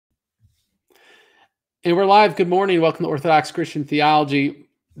And we're live. Good morning. Welcome to Orthodox Christian Theology.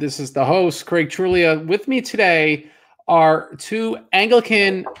 This is the host, Craig Trulia. With me today are two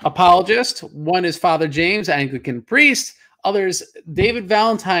Anglican apologists. One is Father James, Anglican priest. Others, David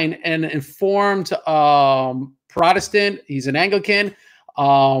Valentine, an informed Protestant. He's an Anglican.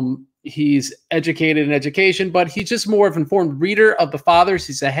 He's educated in education, but he's just more of an informed reader of the Fathers.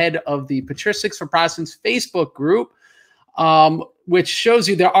 He's the head of the Patristics for Protestants Facebook group. Which shows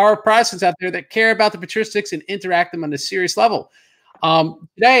you there are Protestants out there that care about the patristics and interact them on a serious level.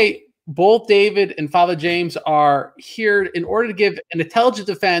 Today, both David and Father James are here in order to give an intelligent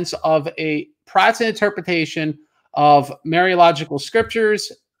defense of a Protestant interpretation of Mariological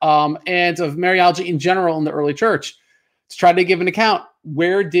scriptures and of Mariology in general in the early church. To try to give an account,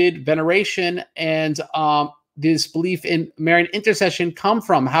 where did veneration and this belief in Marian intercession come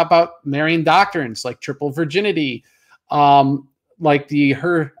from? How about Marian doctrines like triple virginity? Like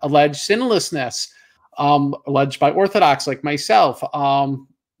her alleged sinlessness, alleged by Orthodox like myself.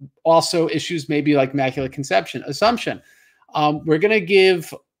 Also issues maybe like Immaculate Conception, Assumption. We're going to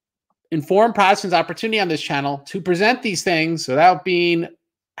give informed Protestants opportunity on this channel to present these things without being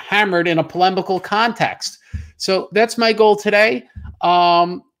hammered in a polemical context. So that's my goal today.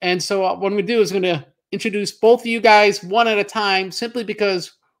 And so what I'm going to do is I'm going to introduce both of you guys one at a time, simply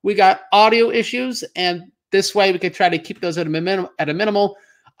because we got audio issues, and this way we could try to keep those at a minimal.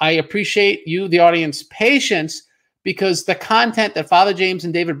 I appreciate you, the audience, patience, because the content that Father James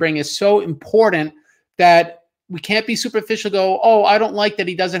and David bring is so important that we can't be superficial, go, oh, I don't like that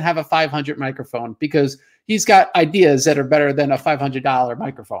he doesn't have a $500 microphone, because he's got ideas that are better than a $500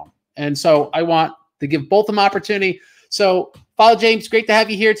 microphone. And so I want to give both of them opportunity. So Father James, great to have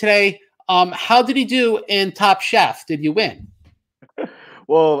you here today. How did he do in Top Chef? Did you win?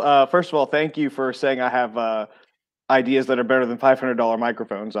 Well, first of all, thank you for saying I have ideas that are better than $500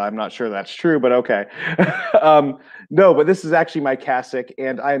 microphones. I'm not sure that's true, but okay. No, but this is actually my cassock,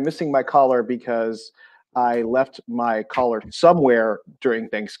 and I am missing my collar because I left my collar somewhere during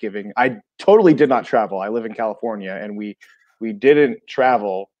Thanksgiving. I totally did not travel. I live in California, and we didn't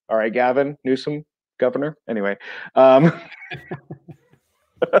travel. All right, Gavin Newsom, governor. Anyway, I'm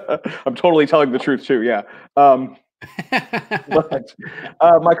totally telling the truth too. Yeah. But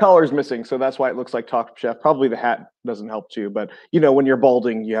my collar is missing, so that's why it looks like Top Chef. Probably the hat doesn't help too, but you know, when you're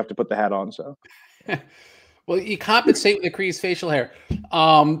balding, you have to put the hat on. So, well, you compensate with increased facial hair.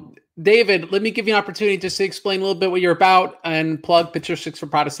 David, let me give you an opportunity just to explain a little bit what you're about and plug Patristics for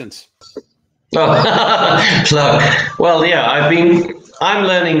Protestants. Oh, plug. Well, yeah, I'm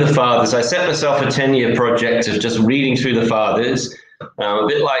learning the Fathers. I set myself a 10-year project of just reading through the Fathers. A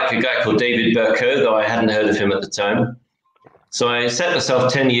bit like a guy called David Burko, though I hadn't heard of him at the time. So I set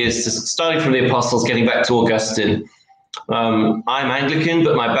myself 10 years, starting from the Apostles, getting back to Augustine. I'm Anglican,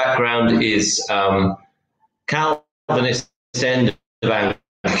 but my background is Calvinist end of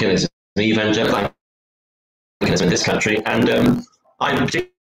Anglicanism, evangelical Anglicanism in this country. And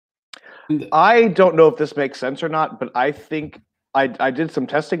I don't know if this makes sense or not, but I think I did some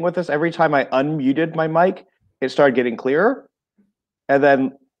testing with this. Every time I unmuted my mic, it started getting clearer. And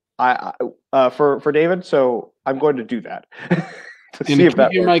then for David, so I'm going to do that to see if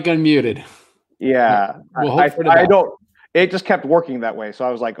that your mic unmuted. Yeah, we'll I don't. It just kept working that way, so I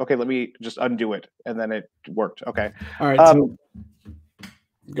was like, okay, let me just undo it, and then it worked. Okay. All right.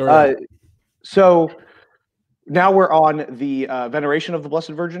 Go ahead. So now we're on the veneration of the Blessed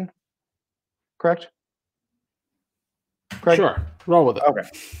Virgin. Correct. Sure. Roll with it. Okay.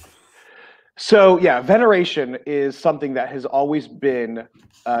 So yeah, veneration is something that has always been,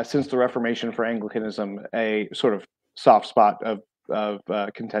 since the Reformation for Anglicanism, a sort of soft spot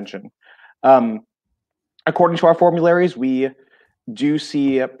of contention. According to our formularies, we do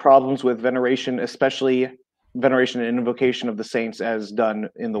see problems with veneration, especially veneration and invocation of the saints as done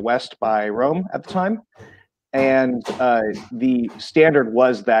in the West by Rome at the time. And the standard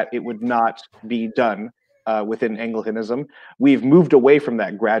was that it would not be done within Anglicanism. We've moved away from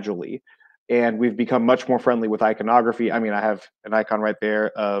that gradually. And we've become much more friendly with iconography. I mean, I have an icon right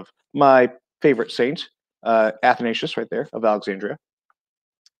there of my favorite saint, Athanasius, right there, of Alexandria.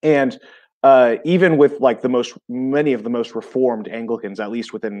 And even with like many of the most reformed Anglicans, at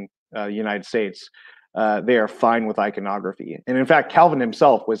least within the United States, they are fine with iconography. And in fact, Calvin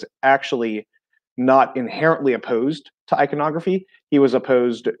himself was actually not inherently opposed to iconography. He was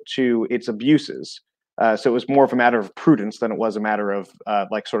opposed to its abuses. So it was more of a matter of prudence than it was a matter of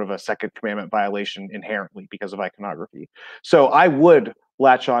like sort of a second commandment violation inherently because of iconography. So I would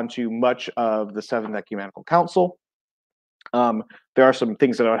latch on to much of the Seventh Ecumenical Council. There are some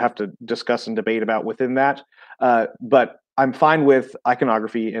things that I would have to discuss and debate about within that. But I'm fine with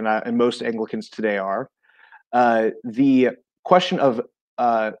iconography, and most Anglicans today are. The question of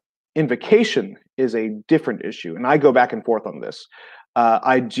invocation is a different issue, and I go back and forth on this.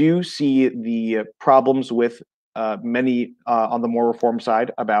 I do see the problems with many on the more Reformed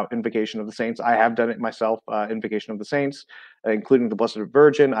side about invocation of the saints. I have done it myself, invocation of the saints, including the Blessed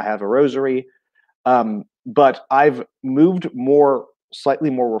Virgin. I have a rosary, but I've moved slightly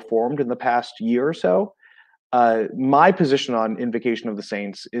more Reformed in the past year or so. My position on invocation of the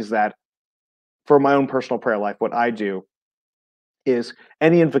saints is that for my own personal prayer life, what I do is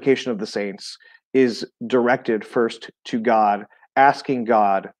any invocation of the saints is directed first to God, asking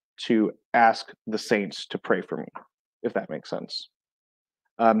God to ask the saints to pray for me, if that makes sense.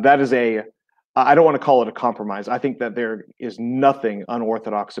 That is I don't want to call it a compromise. I think that there is nothing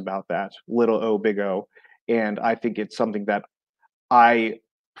unorthodox about that, little o, big O. And I think it's something that I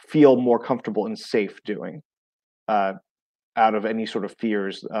feel more comfortable and safe doing out of any sort of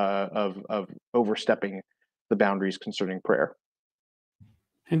fears of overstepping the boundaries concerning prayer.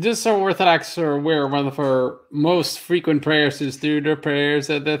 And just so Orthodox are aware, one of our most frequent prayers is through the prayers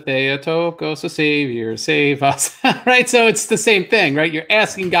of the Theotokos, the Savior, save us. Right? So it's the same thing, right? You're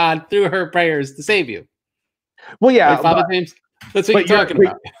asking God through her prayers to save you. Well, yeah. Right, Father James? That's what you're talking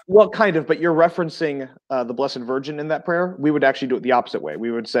about. Well, kind of, but you're referencing the Blessed Virgin in that prayer. We would actually do it the opposite way.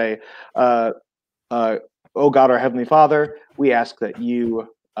 We would say, "O God, our Heavenly Father, we ask that you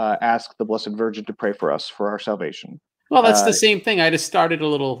ask the Blessed Virgin to pray for us for our salvation." Well, that's the same thing. I just started a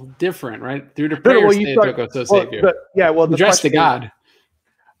little different, right? Through the prayers, Theotokos, Savior. Address to God.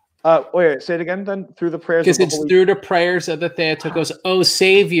 Wait, say it again then. Through the prayers, because it's through the prayers of the Theotokos, "Oh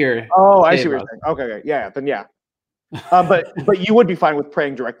Savior." Oh, I see what you're saying. Okay, yeah, then yeah. But you would be fine with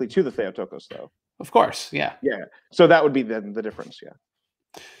praying directly to the Theotokos, though. Of course, yeah. Yeah. So that would be then the difference, yeah.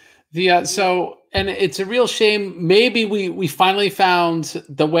 And it's a real shame. Maybe we finally found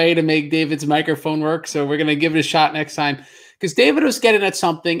the way to make David's microphone work. So we're gonna give it a shot next time. Because David was getting at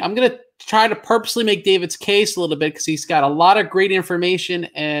something. I'm gonna try to purposely make David's case a little bit because he's got a lot of great information.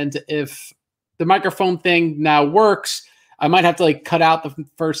 And if the microphone thing now works, I might have to like cut out the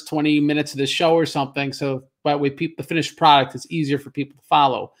first 20 minutes of the show or something. So that way the finished product is easier for people to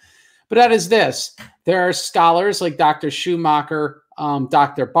follow. But that is this. There are scholars like Dr. Schumacher,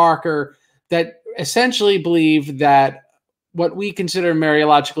 Dr. Barker, that essentially believe that what we consider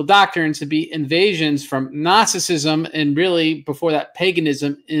Mariological doctrines to be invasions from Gnosticism and really before that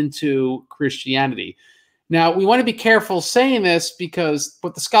paganism into Christianity. Now, we want to be careful saying this because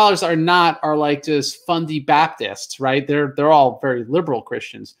what the scholars are not are like just fundy Baptists, right? They're all very liberal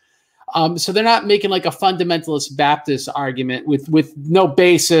Christians. So they're not making like a fundamentalist Baptist argument with no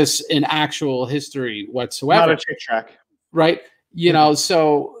basis in actual history whatsoever. Not a chick track. Right? You know,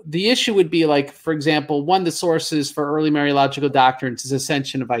 so the issue would be like, for example, one of the sources for early Mariological doctrines is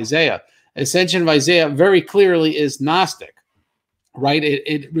Ascension of Isaiah. Ascension of Isaiah very clearly is Gnostic, right?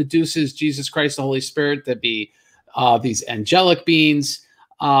 It reduces Jesus Christ, the Holy Spirit, to be these angelic beings.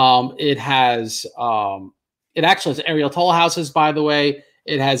 It actually has aerial toll houses, by the way.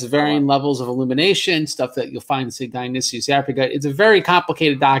 It has varying levels of illumination, stuff that you'll find in St. Dionysius Africa. It's a very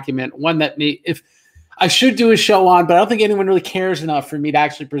complicated document, one that if I should do a show on, but I don't think anyone really cares enough for me to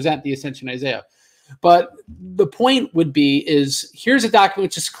actually present the Ascension Isaiah. But the point would be is here's a document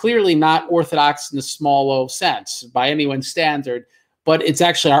which is clearly not orthodox in the small o sense by anyone's standard, but it's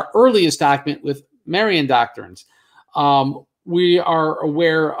actually our earliest document with Marian doctrines. We are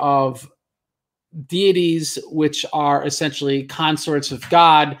aware of deities which are essentially consorts of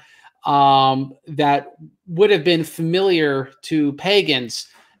God that would have been familiar to pagans.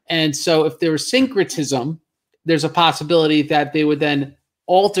 And so if there was syncretism, there's a possibility that they would then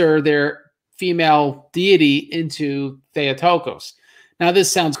alter their female deity into Theotokos. Now,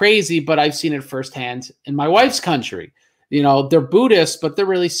 this sounds crazy, but I've seen it firsthand in my wife's country. You know, they're Buddhists, but they're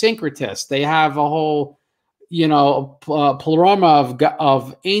really syncretists. They have a whole, pleroma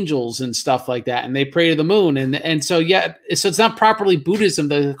of angels and stuff like that, and they pray to the moon. And so, yeah, so it's not properly Buddhism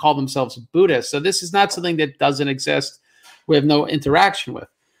that they call themselves Buddhists. So this is not something that doesn't exist. We have no interaction with.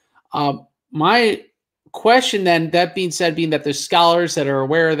 My question then, that being said, being that there's scholars that are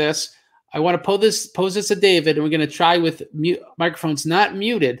aware of this, I want to pose this to David, and we're going to try with microphones not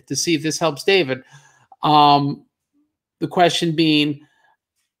muted to see if this helps David. The question being,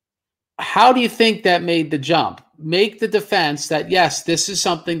 how do you think that made the jump? Make the defense that, yes, this is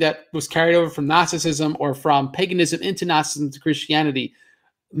something that was carried over from Gnosticism or from paganism into Gnosticism to Christianity.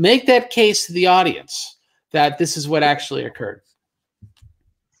 Make that case to the audience that this is what actually occurred.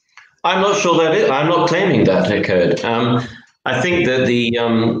 I'm not sure that I'm not claiming that occurred. I think that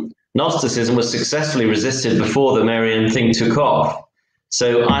Gnosticism was successfully resisted before the Marian thing took off.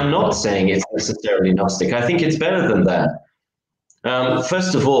 So I'm not saying it's necessarily Gnostic. I think it's better than that.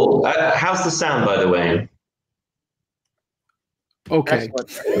 First of all, how's the sound, by the way? Okay.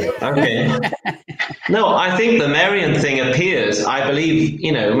 Okay. No, I think the Marian thing appears, I believe,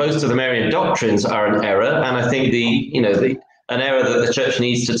 most of the Marian doctrines are an error. And I think an error that the church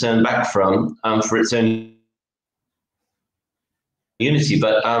needs to turn back from for its own unity.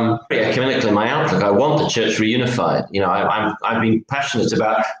 But ecumenically, my outlook, I want the church reunified. I've been passionate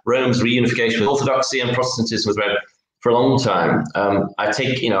about Rome's reunification with Orthodoxy and Protestantism with Rome for a long time.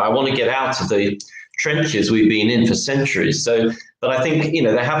 I want to get out of the trenches we've been in for centuries. But I think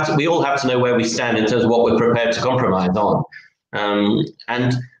we all have to know where we stand in terms of what we're prepared to compromise on.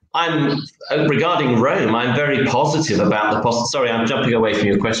 And I'm regarding Rome, I'm very positive about the sorry, I'm jumping away from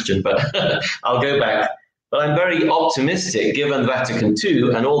your question, but I'll go back. But I'm very optimistic, given Vatican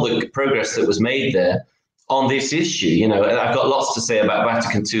II and all the progress that was made there on this issue. I've got lots to say about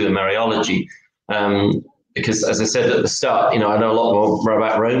Vatican II and Mariology, because, as I said at the start, I know a lot more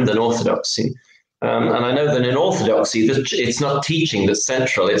about Rome than Orthodoxy. And I know that in Orthodoxy, it's not teaching that's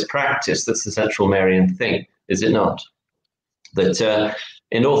central, it's practice that's the central Marian thing, is it not? That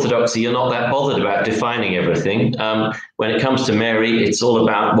in Orthodoxy, you're not that bothered about defining everything. When it comes to Mary, it's all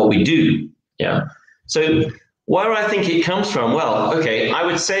about what we do. Yeah. So where I think it comes from, well, okay, I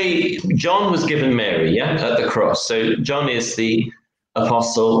would say John was given Mary, at the cross. So John is the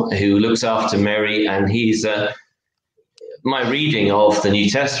apostle who looks after Mary, and he's my reading of the New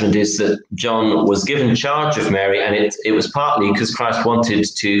Testament is that John was given charge of Mary, and it was partly because Christ wanted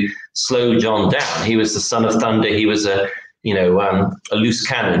to slow John down. He was the son of thunder. He was a loose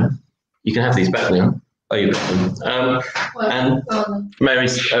cannon. You can have these back now. Oh, you got them. And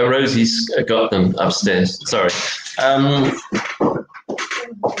Mary's, Rosie's got them upstairs. Sorry.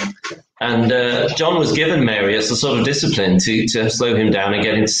 And John was given Mary as a sort of discipline to slow him down and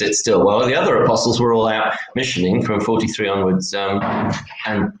get him to sit still. While the other apostles were all out missioning from 43 onwards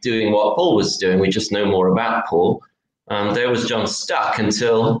and doing what Paul was doing. We just know more about Paul. There was John stuck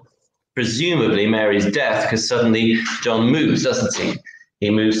until presumably Mary's death, because suddenly John moves, doesn't he? He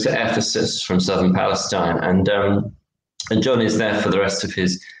moves to Ephesus from southern Palestine, and John is there for the rest of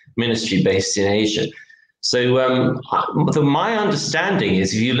his ministry based in Asia. So my understanding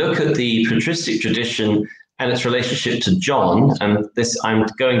is, if you look at the patristic tradition and its relationship to John, and this, I'm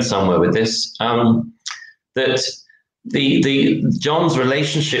going somewhere with this, that the John's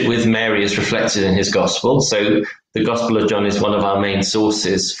relationship with Mary is reflected in his gospel. So the Gospel of John is one of our main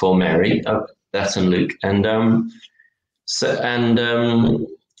sources for Mary. That's in Luke, and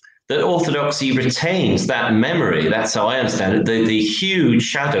that Orthodoxy retains that memory. That's how I understand it. The huge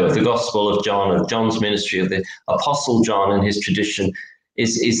shadow of the Gospel of John, of John's ministry, of the Apostle John and his tradition,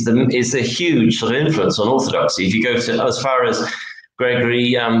 is the huge sort of influence on Orthodoxy. If you go to as far as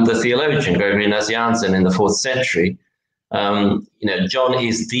Gregory, the theologian, Gregory Nazianzen in the 4th century, John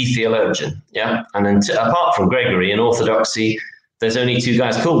is the theologian, yeah. And then apart from Gregory in Orthodoxy, there's only two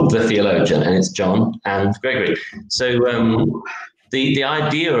guys called the theologian, and it's John and Gregory. So the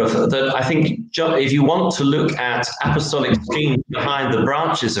idea of that, I think, John, if you want to look at apostolic streams behind the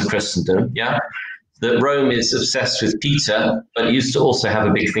branches of Christendom, yeah, that Rome is obsessed with Peter, but it used to also have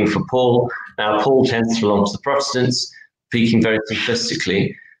a big thing for Paul. Now Paul tends to belong to the Protestants, speaking very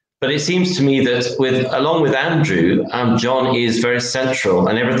simplistically. But it seems to me that along with Andrew, John is very central,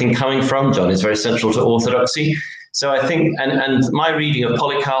 and everything coming from John is very central to Orthodoxy. So I think, and my reading of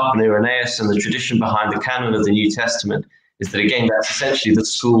Polycarp and Irenaeus and the tradition behind the canon of the New Testament is that, again, that's essentially the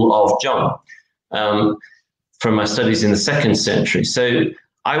school of John from my studies in the 2nd century. So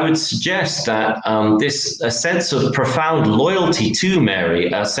I would suggest that a sense of profound loyalty to Mary,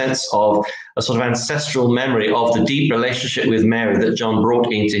 a sense of a sort of ancestral memory of the deep relationship with Mary that John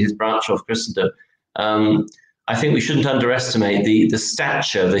brought into his branch of Christendom, I think we shouldn't underestimate the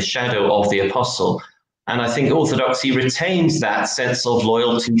stature, the shadow of the apostle. And I think Orthodoxy retains that sense of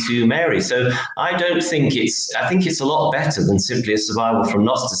loyalty to Mary. So I think it's a lot better than simply a survival from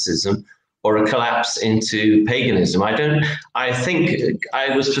Gnosticism or a collapse into paganism. I think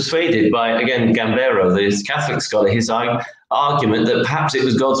I was persuaded by, again, Gambero, the Catholic scholar, his argument that perhaps it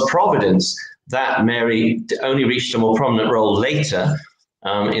was God's providence that Mary only reached a more prominent role later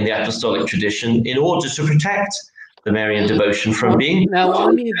in the apostolic tradition in order to protect the Marian devotion from being. Now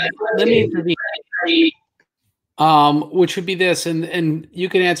let me intervene. Which would be this, and you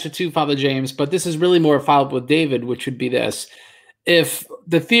can answer too, Father James, but this is really more a follow-up with David, which would be this. If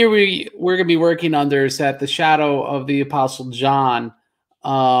the theory we're going to be working under is that the shadow of the Apostle John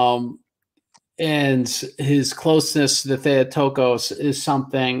and his closeness to the Theotokos is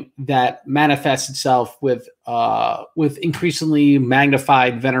something that manifests itself with increasingly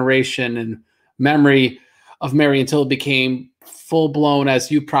magnified veneration and memory of Mary until it became full blown,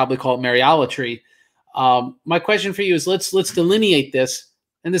 as you probably call it, Mariology. My question for you is, let's delineate this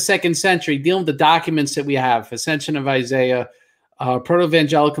in the 2nd century, dealing with the documents that we have: Ascension of Isaiah,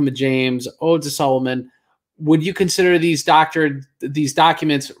 Proto-Evangelicum of James, Odes of Solomon. Would you consider these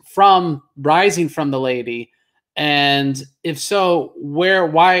documents from rising from the laity? And if so,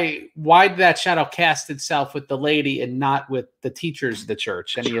 why did that shadow cast itself with the laity and not with the teachers of the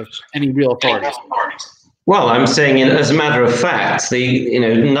church, any real authorities? Well, I'm saying, as a matter of fact,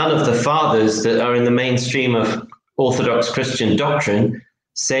 none of the fathers that are in the mainstream of Orthodox Christian doctrine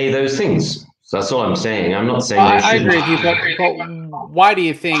say those things. So that's all I'm saying. I'm not saying I agree with you, but why do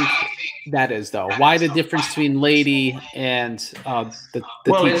you think that is, though? Why the difference between laity and the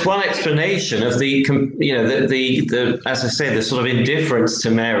well, teaching? It's one explanation of the as I say, the sort of indifference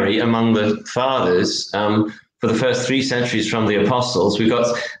to Mary among the fathers. For the first 3 centuries from the apostles,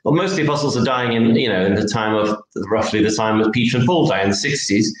 most of the apostles are dying in the time of roughly the time of Peter and Paul die in the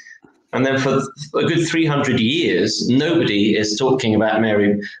 60s. And then for a good 300 years, nobody is talking about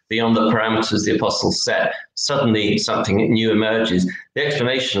Mary beyond the parameters the apostles set. Suddenly something new emerges. The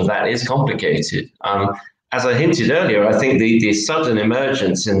explanation of that is complicated. As I hinted earlier, I think the sudden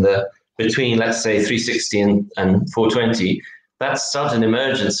emergence between, let's say, 360 and 420, that sudden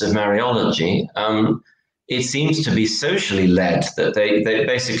emergence of Mariology, it seems to be socially led, that they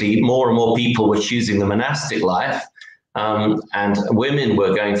basically more and more people were choosing the monastic life. And women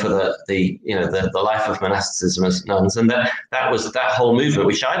were going for the life of monasticism as nuns, and that was that whole movement,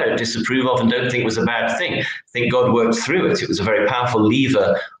 which I don't disapprove of and don't think was a bad thing. I think God worked through it. It was a very powerful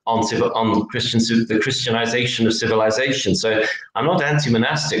lever on the Christianization of civilization. So I'm not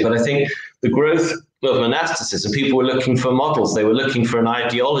anti-monastic, but I think the growth of monasticism, people were looking for models. They were looking for an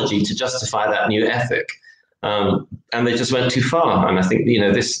ideology to justify that new ethic. And they just went too far. And I think,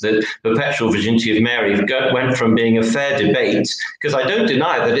 the perpetual virginity of Mary went from being a fair debate, because I don't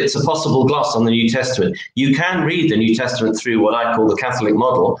deny that it's a possible gloss on the New Testament. You can read the New Testament through what I call the Catholic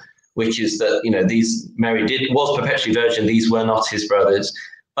model, which is that, Mary was perpetually virgin. These were not his brothers.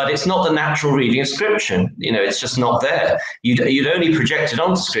 But it's not the natural reading of Scripture. It's just not there. You'd only project it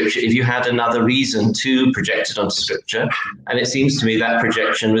onto Scripture if you had another reason to project it onto Scripture. And it seems to me that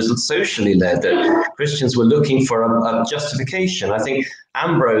projection was socially led, that Christians were looking for a justification. I think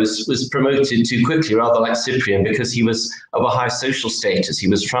Ambrose was promoted too quickly, rather like Cyprian, because he was of a high social status. He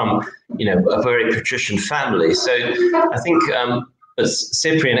was from, a very patrician family. So I think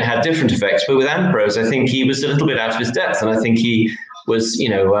Cyprian had different effects. But with Ambrose, I think he was a little bit out of his depth. And I think he was, he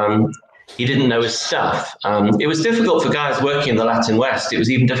didn't know his stuff. It was difficult for guys working in the Latin West. It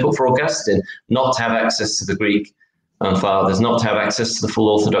was even difficult for Augustine not to have access to the Greek fathers, not to have access to the full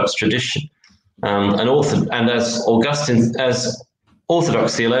Orthodox tradition. And as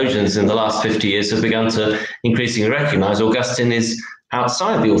Orthodox theologians in the last 50 years have begun to increasingly recognize, Augustine is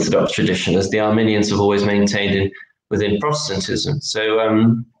outside the Orthodox tradition, as the Arminians have always maintained within Protestantism.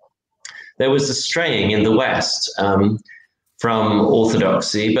 So there was a straying in the West from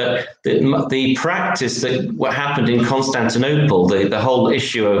orthodoxy, but the practice what happened in Constantinople, the whole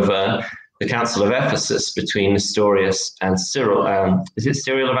issue of the Council of Ephesus between Nestorius and Cyril, is it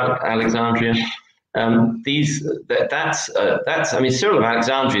Cyril of Alexandria? Cyril of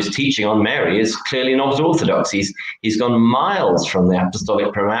Alexandria's teaching on Mary is clearly not orthodox. He's gone miles from the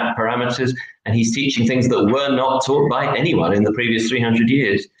apostolic parameters, and he's teaching things that were not taught by anyone in the previous 300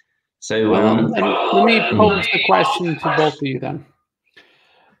 years. So let me pose the question to both of you then,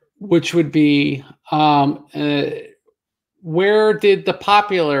 which would be, where did the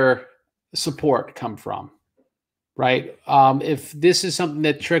popular support come from, right? If this is something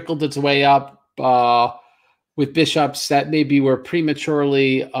that trickled its way up with bishops that maybe were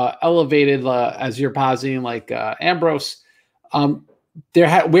prematurely elevated, as you're positing, like Ambrose,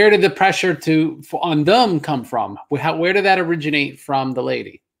 where did the pressure on them come from? Where did that originate from the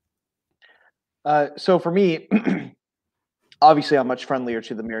laity? So for me, obviously, I'm much friendlier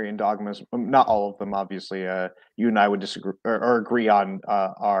to the Marian dogmas. Not all of them, obviously. You and I would disagree or agree on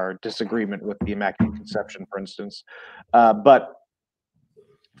our disagreement with the Immaculate Conception, for instance. But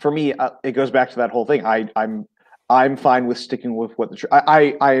for me, it goes back to that whole thing. I'm fine with sticking with what the church.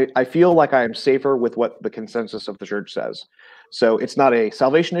 I feel like I am safer with what the consensus of the church says. So it's not a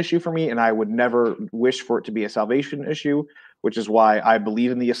salvation issue for me, and I would never wish for it to be a salvation issue, which is why I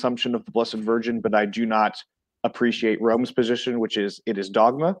believe in the assumption of the Blessed Virgin, but I do not appreciate Rome's position, which is it is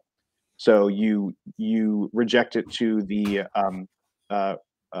dogma. So you reject it to the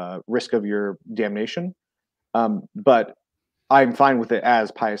risk of your damnation. But I'm fine with it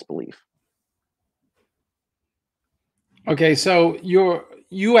as pious belief. Okay, so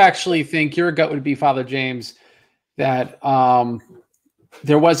you actually think your gut would be, Father James, that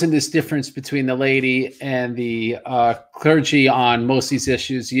there wasn't this difference between the laity and the clergy on most of these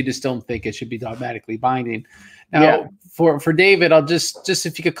issues. You just don't think it should be dogmatically binding. Now, for David, I'll just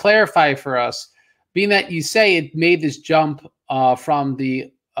if you could clarify for us, being that you say it made this jump from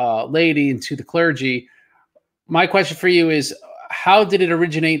the laity into the clergy, my question for you is, how did it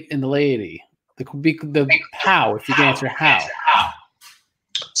originate in the laity? The how, if you can answer how.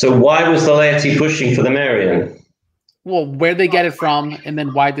 So why was the laity pushing for the Marian? Well, where they get it from, and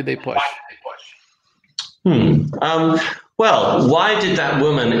then why did they push? Well, why did that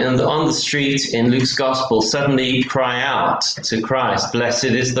woman on the street in Luke's Gospel suddenly cry out to Christ, "Blessed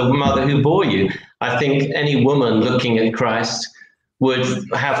is the mother who bore you"? I think any woman looking at Christ would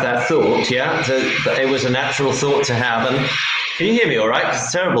have that thought, yeah, that it was a natural thought to have. And can you hear me all right? It's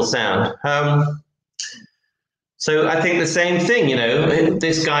a terrible sound. So I think the same thing, you know,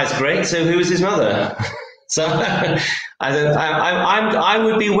 this guy's great, so who is his mother? So I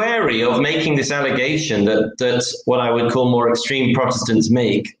would be wary of making this allegation that what I would call more extreme Protestants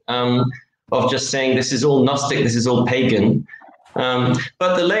make, of just saying this is all Gnostic, this is all pagan. But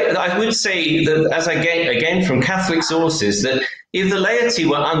I would say that, as again from Catholic sources, that if the laity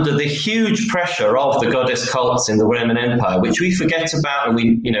were under the huge pressure of the goddess cults in the Roman Empire, which we forget about,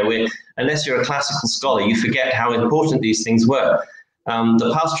 and unless you're a classical scholar, you forget how important these things were.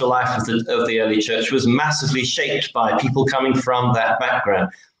 The pastoral life of the early church was massively shaped by people coming from that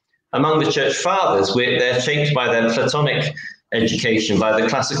background. Among the church fathers, they're shaped by their Platonic education, by the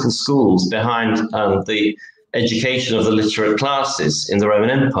classical schools behind the education of the literate classes in the Roman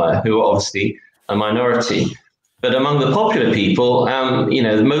Empire, who are obviously a minority. But among the popular people,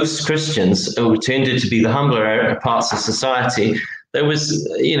 most Christians who tended to be the humbler parts of society, there was,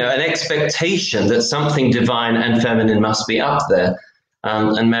 an expectation that something divine and feminine must be up there.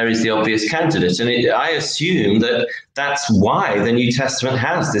 And Mary's the obvious candidate. And I assume that that's why the New Testament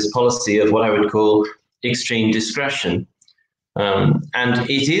has this policy of what I would call extreme discretion. And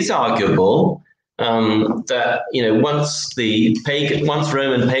it is arguable that, once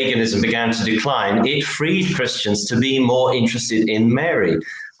Roman paganism began to decline, it freed Christians to be more interested in Mary.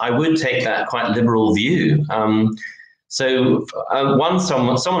 I would take that quite liberal view. Someone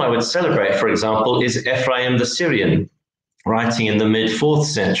I would celebrate, for example, is Ephraim the Syrian, writing in the mid-4th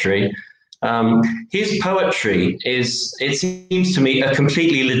century. His poetry is, it seems to me, a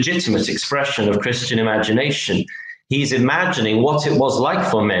completely legitimate expression of Christian imagination. He's imagining what it was like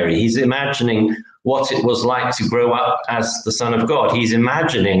for Mary. He's imagining what it was like to grow up as the Son of God. He's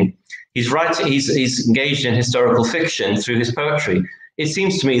imagining, he's engaged in historical fiction through his poetry. It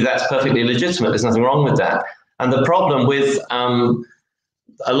seems to me that's perfectly legitimate. There's nothing wrong with that. And the problem with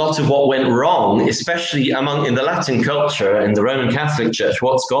a lot of what went wrong, especially in the Latin culture, in the Roman Catholic Church,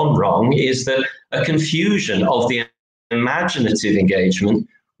 what's gone wrong is that a confusion of the imaginative engagement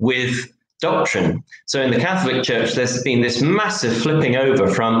with doctrine. So in the Catholic Church, there's been this massive flipping over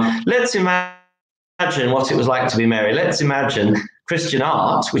from, let's imagine what it was like to be Mary. Let's imagine Christian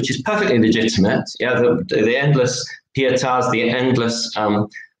art, which is perfectly legitimate. Yeah, the endless pietas, the endless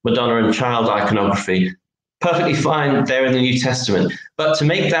Madonna and child iconography, perfectly fine there in the New Testament. But to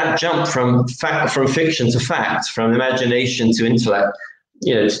make that jump from fiction to fact, from imagination to intellect,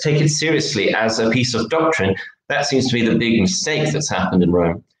 to take it seriously as a piece of doctrine, that seems to be the big mistake that's happened in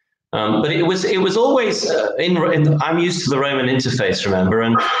Rome. But it was always I'm used to the Roman interface, remember,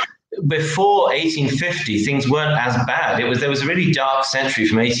 and before 1850 things weren't as bad. There was a really dark century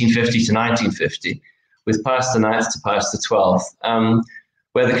from 1850 to 1950 with Pius IX to Pius XII.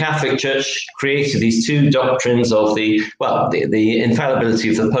 Where the Catholic Church created these two doctrines of the infallibility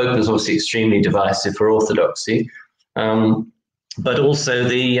of the Pope is obviously extremely divisive for Orthodoxy, but also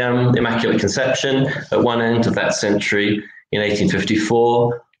the Immaculate Conception at one end of that century in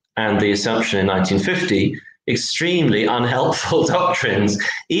 1854 and the Assumption in 1950, extremely unhelpful doctrines.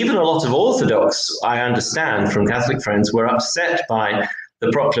 Even a lot of Orthodox, I understand from Catholic friends, were upset by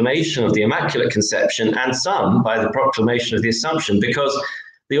the proclamation of the Immaculate Conception and some by the proclamation of the Assumption, because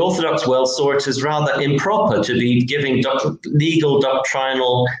the Orthodox world saw it as rather improper to be giving legal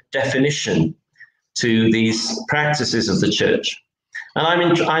doctrinal definition to these practices of the Church. And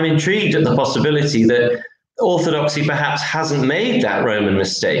I'm intrigued at the possibility that Orthodoxy perhaps hasn't made that Roman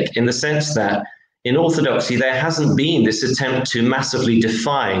mistake, in the sense that in Orthodoxy there hasn't been this attempt to massively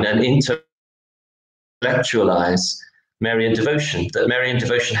define and intellectualize Marian devotion, that Marian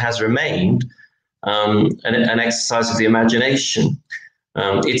devotion has remained an exercise of the imagination.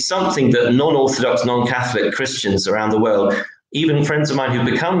 It's something that non-Orthodox, non-Catholic Christians around the world, even friends of mine who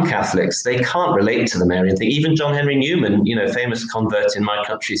become Catholics, they can't relate to the Marian thing. Even John Henry Newman, famous convert in my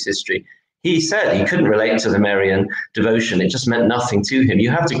country's history, he said he couldn't relate to the Marian devotion. It just meant nothing to him.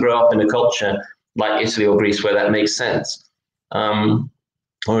 You have to grow up in a culture like Italy or Greece where that makes sense,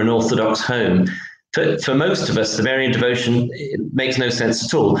 or an Orthodox home. For most of us, the Marian devotion makes no sense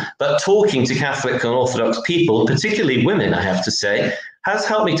at all. But talking to Catholic and Orthodox people, particularly women, I have to say, has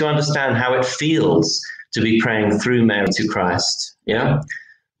helped me to understand how it feels to be praying through Mary to Christ. Yeah.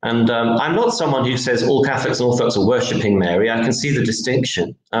 And I'm not someone who says all Catholics and Orthodox are worshipping Mary. I can see the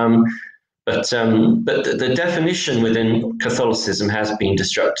distinction. But the definition within Catholicism has been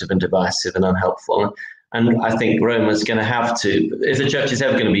destructive and divisive and unhelpful. And I think Rome is going to have to, if the church is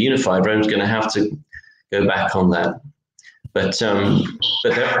ever going to be unified, Rome's going to have to go back on that. But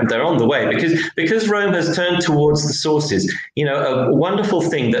they're on the way because Rome has turned towards the sources. A wonderful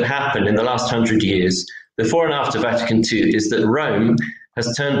thing that happened in the last 100 years, before and after Vatican II, is that Rome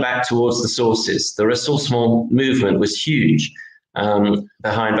has turned back towards the sources. The ressourcement movement was huge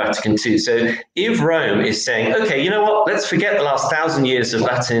behind Vatican II. So if Rome is saying, okay, you know what, let's forget the last 1,000 years of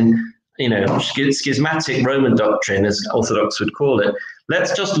Latin, schismatic Roman doctrine, as Orthodox would call it,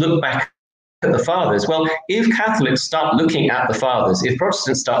 let's just look back at the fathers. Well, if Catholics start looking at the fathers, if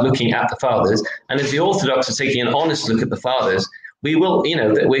Protestants start looking at the fathers, and if the Orthodox are taking an honest look at the fathers, we will,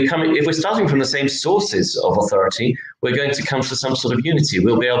 if we're starting from the same sources of authority, we're going to come to some sort of unity.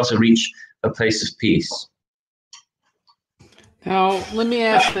 We'll be able to reach a place of peace. Now, let me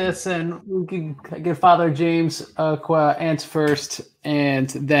ask this, and we can get Father James answer first, and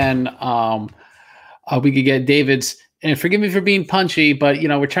then we could get David's. And forgive me for being punchy, but,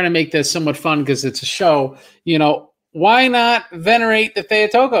 we're trying to make this somewhat fun because it's a show. Why not venerate the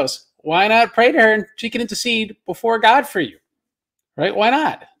Theotokos? Why not pray to her and she can intercede before God for you? Right? Why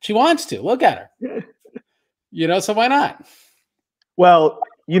not? She wants to. Look at her. So why not? Well,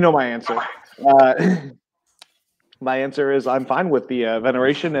 my answer. My answer is I'm fine with the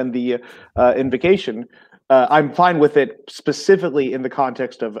veneration and the invocation. I'm fine with it specifically in the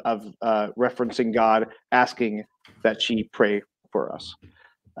context of referencing God, asking that she pray for us.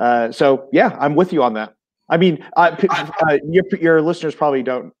 So yeah, I'm with you on that. I mean, your listeners probably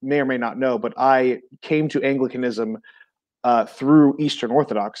may or may not know, but I came to Anglicanism through Eastern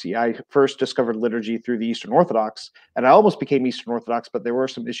Orthodoxy. I first discovered liturgy through the Eastern Orthodox, and I almost became Eastern Orthodox, but there were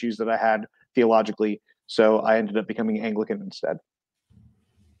some issues that I had theologically, so I ended up becoming Anglican instead.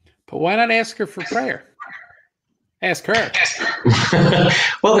 But why not ask her for prayer? Ask her.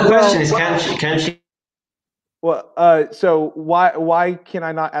 Well, the question is, can she? Well, so why can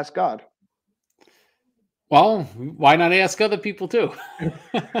I not ask God? Well, why not ask other people too?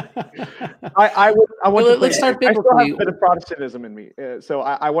 Let's start biblically. I still have a bit of Protestantism in me, so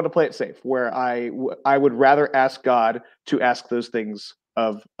I want to play it safe. Where I would rather ask God to ask those things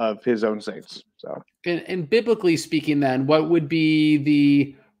of His own saints. So, and biblically speaking, then what would be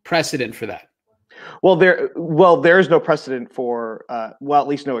the precedent for that? Well, there is no precedent for, at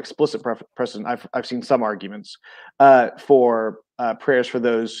least no explicit precedent. I've seen some arguments for prayers for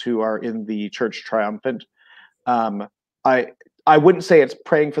those who are in the Church Triumphant. I wouldn't say it's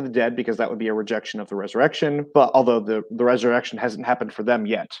praying for the dead because that would be a rejection of the resurrection. But although the resurrection hasn't happened for them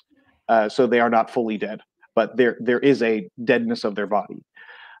yet, so they are not fully dead, but there is a deadness of their body.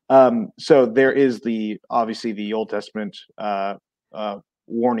 So there is obviously the Old Testament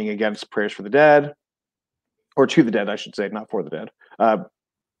warning against prayers for the dead, or to the dead, I should say, not for the dead.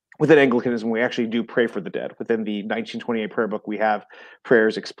 Within Anglicanism, we actually do pray for the dead. Within the 1928 prayer book, we have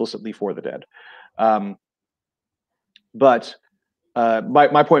prayers explicitly for the dead. But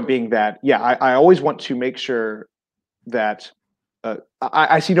my point being that, yeah, I always want to make sure that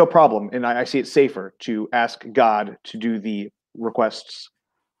I see no problem, and I see it safer to ask God to do the requests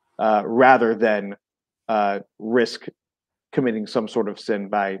rather than risk committing some sort of sin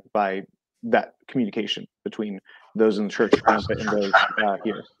by that communication between those in the church and those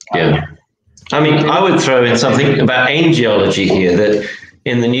here. Yeah. I mean, I would throw in something about angelology here, that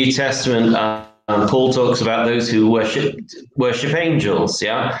in the New Testament, Paul talks about those who worship angels.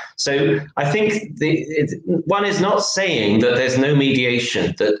 Yeah. So I think one is not saying that there's no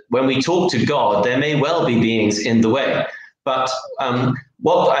mediation, that when we talk to God, there may well be beings in the way. But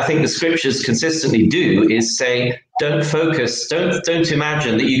what I think the scriptures consistently do is say, don't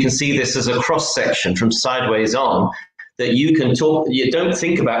imagine that you can see this as a cross section from sideways on, that you can talk, you don't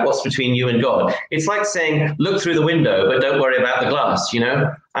think about what's between you and God. It's like saying, look through the window, but don't worry about the glass,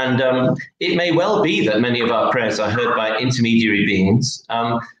 And it may well be that many of our prayers are heard by intermediary beings,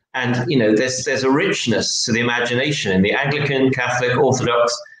 And, you know, there's a richness to the imagination in the Anglican, Catholic,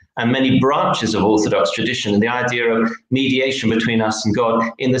 Orthodox, and many branches of Orthodox tradition, and the idea of mediation between us and God,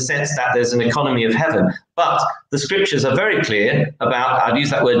 in the sense that there's an economy of heaven. But the scriptures are very clear about, I'd use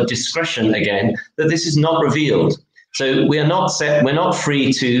that word discretion again, that this is not revealed. So we're not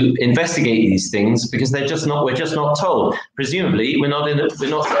free to investigate these things because we're just not told. Presumably, we're not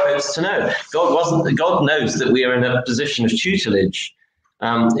supposed to know. God knows that we are in a position of tutelage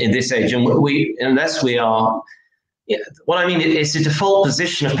in this age, and unless we are. What I mean, it's a default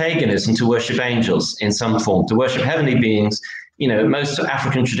position of paganism to worship angels in some form, to worship heavenly beings. You know, most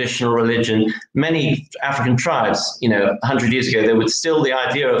African traditional religion, many African tribes, you know, 100 years ago, there was still the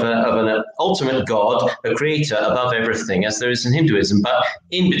idea of an ultimate God, a creator above everything, as there is in Hinduism. But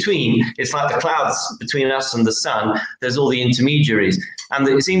in between, it's like the clouds between us and the sun. There's all the intermediaries. And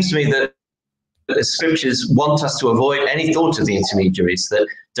it seems to me that the scriptures want us to avoid any thought of the intermediaries, that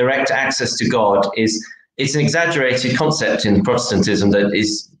direct access to God it's an exaggerated concept in Protestantism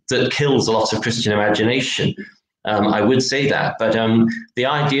that kills a lot of Christian imagination. I would say that, but the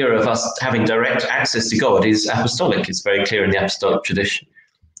idea of us having direct access to God is apostolic. It's very clear in the apostolic tradition.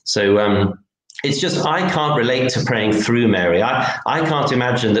 So it's just, I can't relate to praying through Mary. I can't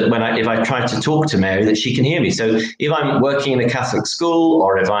imagine that if I try to talk to Mary, that she can hear me. So if I'm working in a Catholic school,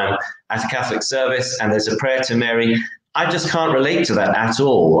 or if I'm at a Catholic service and there's a prayer to Mary, I just can't relate to that at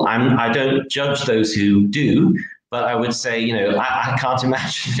all. I don't judge those who do, but I would say, you know, I can't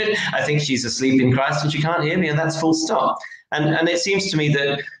imagine it. I think she's asleep in Christ and she can't hear me, and that's full stop. And it seems to me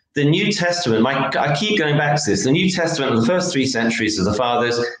that the New Testament, I keep going back to this, the New Testament, the first 3 centuries of the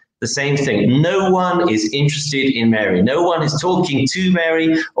fathers, the same thing. No one is interested in Mary. No one is talking to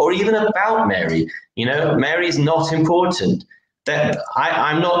Mary or even about Mary. You know, Mary is not important. That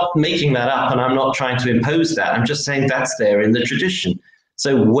I'm not making that up, and I'm not trying to impose that. I'm just saying that's there in the tradition.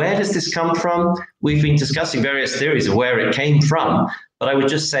 So where does this come from? We've been discussing various theories of where it came from, but I would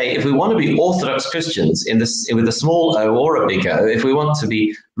just say, if we want to be Orthodox Christians in this, with a small o or a big O, if we want to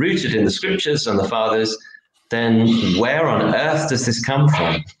be rooted in the scriptures and the fathers, then where on earth does this come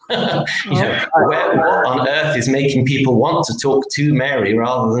from? What on earth is making people want to talk to Mary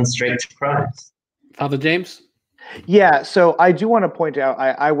rather than straight to Christ? Father James? Yeah, so I do want to point out,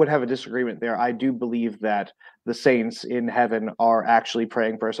 I would have a disagreement there. I do believe that the saints in heaven are actually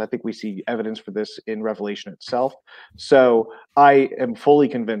praying for us. I think we see evidence for this in Revelation itself. So I am fully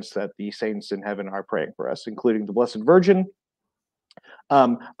convinced that the saints in heaven are praying for us, including the Blessed Virgin.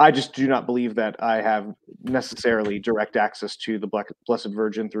 I just do not believe that I have necessarily direct access to the Blessed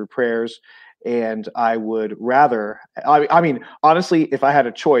Virgin through prayers. And I would rather, I mean, honestly, if I had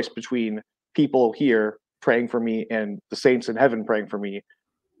a choice between people here praying for me and the saints in heaven praying for me,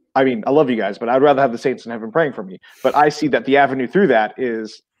 I mean, I love you guys, but I'd rather have the saints in heaven praying for me. But I see that the avenue through that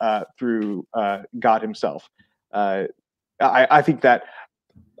is through God himself. I think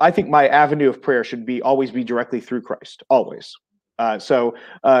my avenue of prayer should always be directly through Christ, always. So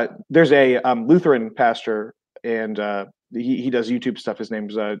there's a Lutheran pastor, and he does YouTube stuff. His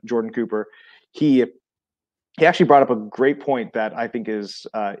name's Jordan Cooper. He actually brought up a great point that I think is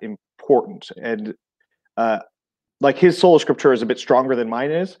important, and like his sola scriptura is a bit stronger than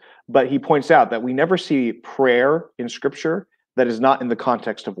mine is, but he points out that we never see prayer in scripture that is not in the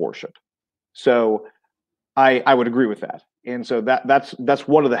context of worship. So I would agree with that. And so that's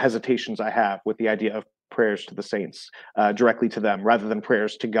one of the hesitations I have with the idea of prayers to the saints directly to them, rather than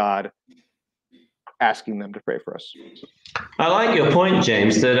prayers to God asking them to pray for us. I like your point,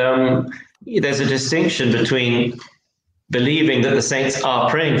 James, that there's a distinction between believing that the saints are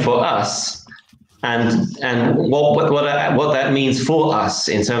praying for us and what that means for us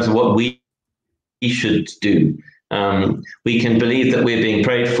in terms of what we should do. We can believe that we're being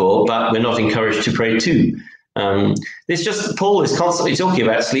prayed for, but we're not encouraged to pray to. It's just Paul is constantly talking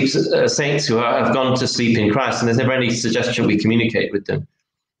about saints who have gone to sleep in Christ, and there's never any suggestion we communicate with them.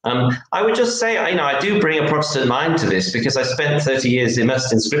 I would just say, I do bring a Protestant mind to this because I spent 30 years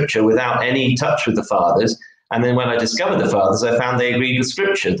immersed in Scripture without any touch with the Fathers, and then when I discovered the Fathers, I found they agreed with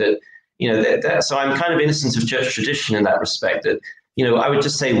Scripture. So I'm kind of innocent of church tradition in that respect. That I would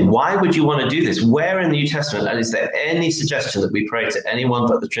just say, why would you want to do this? Where in the New Testament is there any suggestion that we pray to anyone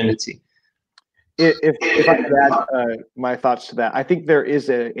but the Trinity? If I could add my thoughts to that, I think there is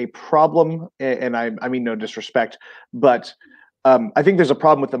a problem, and I mean no disrespect, but I think there's a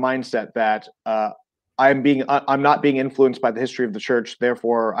problem with the mindset that I'm not being influenced by the history of the church,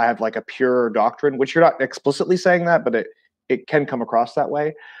 therefore I have like a pure doctrine, which you're not explicitly saying that, but it can come across that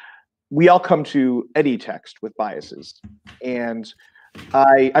way. We all come to any text with biases, and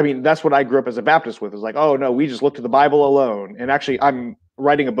I mean that's what I grew up as a Baptist with. Is like, oh no, we just look to the Bible alone. And actually, I'm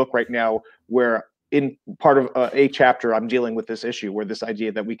writing a book right now where in part of a chapter I'm dealing with this issue, where this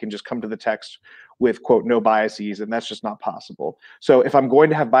idea that we can just come to the text with, quote, no biases, and that's just not possible. So if I'm going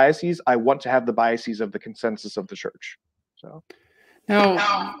to have biases, I want to have the biases of the consensus of the church. So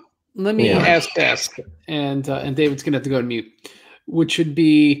now let me ask this, and David's going to have to go on mute, which would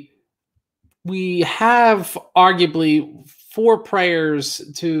be, we have arguably 4 prayers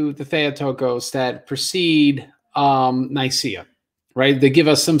to the Theotokos that precede Nicaea, right? They give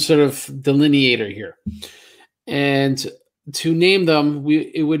us some sort of delineator here. And to name them,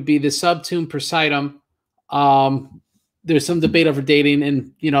 it would be the Subtum Praesidium. There's some debate over dating,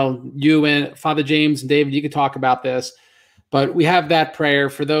 and you and Father James and David, you could talk about this. But we have that prayer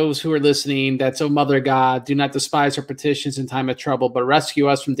for those who are listening. That's, O Mother of God, do not despise our petitions in time of trouble, but rescue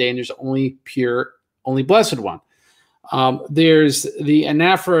us from dangers, only pure, only blessed one. There's the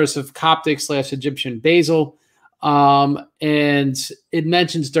Anaphoros of Coptic/Egyptian Basil. And it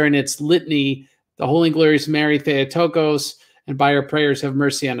mentions during its litany, the Holy and Glorious Mary Theotokos, and by her prayers have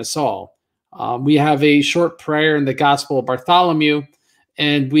mercy on us all. We have a short prayer in the Gospel of Bartholomew,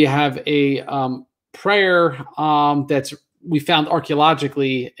 and we have a prayer that's we found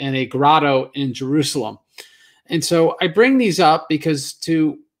archaeologically in a grotto in Jerusalem. And so I bring these up because,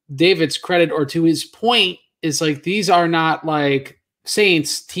 to David's credit, or to his point, is like, these are not like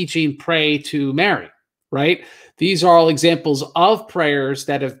saints teaching pray to Mary, right? These are all examples of prayers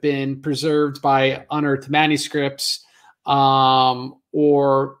that have been preserved by unearthed manuscripts,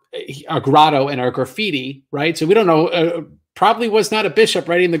 or a grotto and a graffiti, right? So we don't know, probably was not a bishop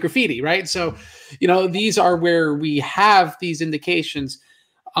writing the graffiti, right? So, these are where we have these indications.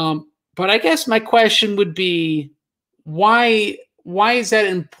 But I guess my question would be, why is that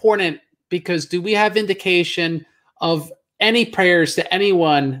important? Because do we have indication of any prayers to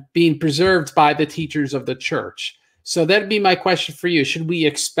anyone being preserved by the teachers of the church? So that'd be my question for you. Should we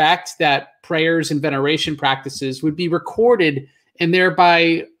expect that prayers and veneration practices would be recorded and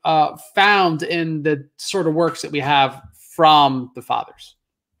thereby found in the sort of works that we have from the fathers?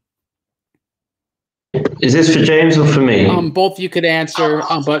 Is this for James or for me? Both you could answer,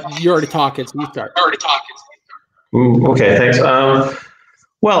 but you're already talking, so you start. Okay, thanks.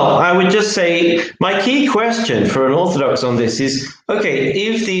 Well, I would just say my key question for an Orthodox on this is, okay,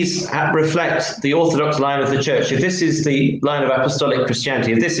 if these reflect the Orthodox line of the Church, if this is the line of apostolic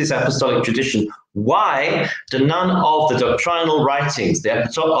Christianity, if this is apostolic tradition, why do none of the doctrinal writings, the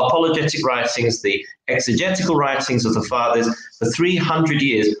apologetic writings, the exegetical writings of the fathers for 300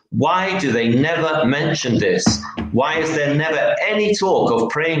 years, why do they never mention this? Why is there never any talk of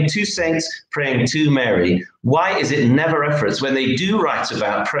praying to saints, praying to Mary? Why is it never referenced when they do write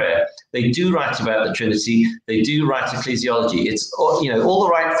about prayer? They do write about the Trinity. They do write ecclesiology. It's, all the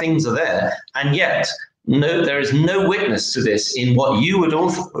right things are there, and yet no, there is no witness to this in what you would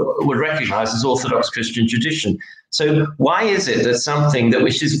recognize as Orthodox Christian tradition. So why is it that something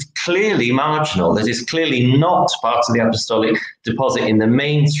which is clearly marginal, that is clearly not part of the apostolic deposit in the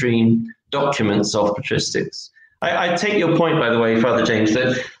mainstream documents of patristics? I take your point, by the way, Father James,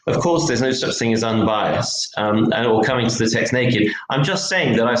 that of course there's no such thing as unbiased or coming to the text naked. I'm just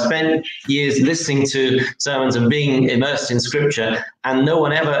saying that I spent years listening to sermons and being immersed in Scripture, and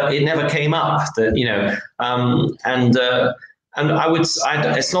it never came up that, and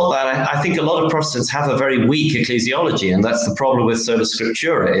it's not that I think a lot of Protestants have a very weak ecclesiology, and that's the problem with sola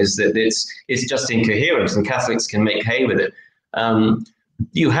scriptura, is that it's just incoherent, and Catholics can make hay with it.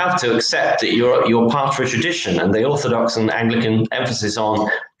 You have to accept that you're part of a tradition, and the Orthodox and Anglican emphasis on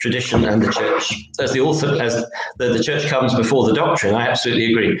tradition and the Church as the Church comes before the doctrine. I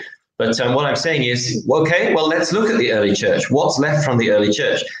absolutely agree. But what I'm saying is, okay, well, let's look at the early Church. What's left from the early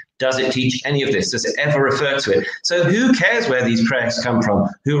Church? Does it teach any of this? Does it ever refer to it? So who cares where these prayers come from?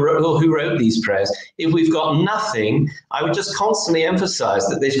 Who wrote these prayers? If we've got nothing, I would just constantly emphasize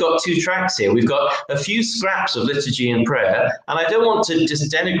that there's got 2 tracks here. We've got a few scraps of liturgy and prayer, and I don't want to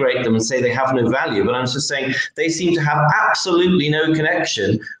just denigrate them and say they have no value, but I'm just saying they seem to have absolutely no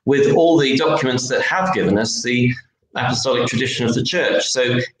connection with all the documents that have given us the apostolic tradition of the Church.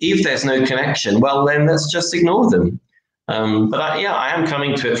 So if there's no connection, well, then let's just ignore them. But I am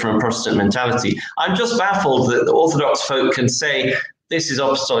coming to it from a Protestant mentality. I'm just baffled that the Orthodox folk can say this is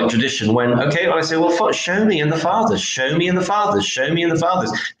apostolic tradition when, okay, well, I say, well, show me in the fathers, show me in the fathers, show me in the fathers.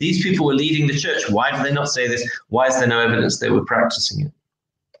 These people were leading the Church. Why do they not say this? Why is there no evidence they were practicing it?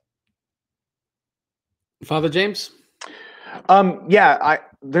 Father James?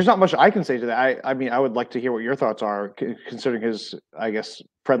 There's not much I can say to that. I mean, I would like to hear what your thoughts are, considering his, I guess,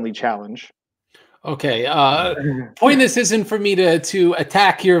 friendly challenge. Okay. Point this isn't for me to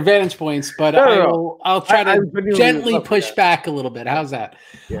attack your vantage points, but I'll try to gently push back a little bit. How's that?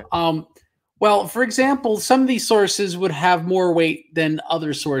 Yeah. Well, for example, some of these sources would have more weight than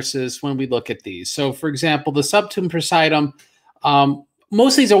other sources when we look at these. So, for example, the Subtum Praesidum,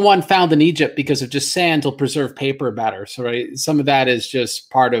 most of these are found in Egypt because of just sand will preserve paper better. So, right, some of that is just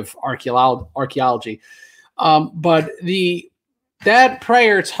part of archaeology. But that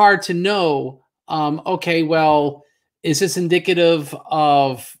prayer, it's hard to know. Okay, well, is this indicative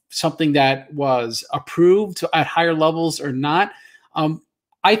of something that was approved at higher levels or not?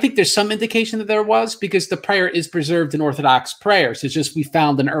 I think there's some indication that there was, because the prayer is preserved in Orthodox prayers. It's just we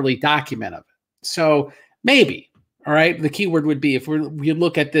found an early document of it. So maybe, all right, the key word would be, if we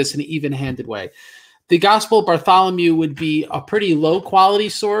look at this in an even-handed way. The Gospel of Bartholomew would be a pretty low-quality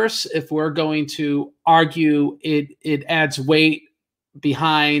source if we're going to argue it adds weight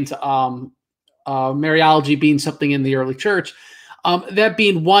behind Mariology being something in the early church. That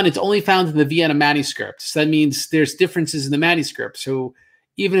being one, it's only found in the Vienna manuscript. So that means there's differences in the manuscript. So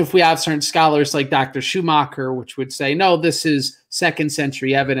even if we have certain scholars like Dr. Schumacher, which would say, no, this is 2nd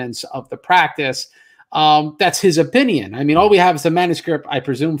century evidence of the practice, that's his opinion. I mean, all we have is a manuscript, I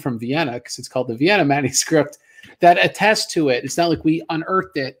presume, from Vienna, because it's called the Vienna manuscript, that attests to it. It's not like we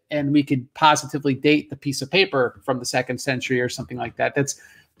unearthed it and we could positively date the piece of paper from the 2nd century or something like that.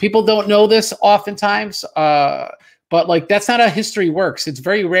 People don't know this oftentimes, but like that's not how history works. It's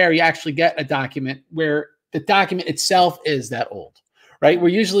very rare you actually get a document where the document itself is that old, right? We're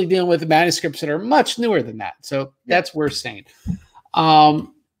usually dealing with manuscripts that are much newer than that. So that's worth saying.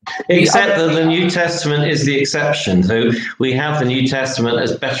 Except that the New Testament is the exception. So we have the New Testament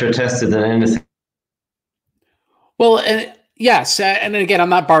as better attested than anything. Well, and yes, and again, I'm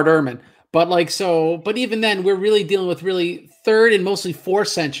not Bart Ehrman, but but even then, we're really dealing with 3rd and mostly 4th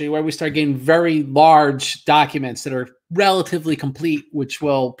century, where we start getting very large documents that are relatively complete, which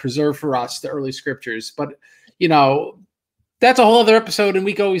will preserve for us the early scriptures. But, that's a whole other episode, and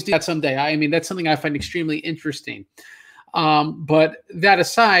we can always do that someday. I mean, that's something I find extremely interesting. But that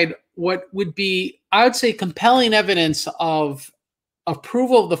aside, what would be, I would say, compelling evidence of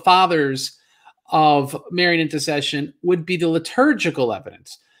approval of the fathers of Marian intercession would be the liturgical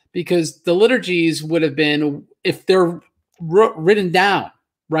evidence, because the liturgies would have been, if they're written down,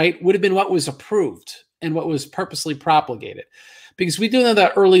 right, would have been what was approved and what was purposely propagated. Because we do know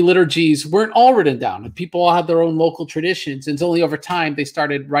that early liturgies weren't all written down, and people all had their own local traditions. And it's only over time they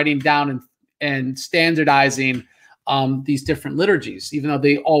started writing down and standardizing these different liturgies, even though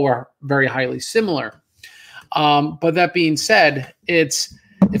they all were very highly similar. But that being said,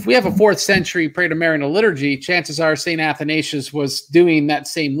 if we have a 4th century Prayer to Mary in a liturgy, chances are St. Athanasius was doing that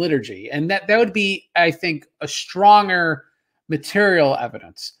same liturgy. And that would be, I think, a stronger material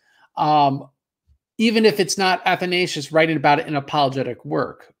evidence. Even if it's not Athanasius writing about it in apologetic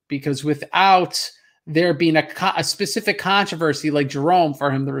work, because without there being a specific controversy like Jerome for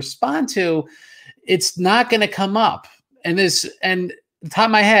him to respond to, it's not going to come up. And the top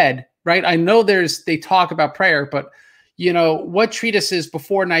of my head, right, I know they talk about prayer, but what treatises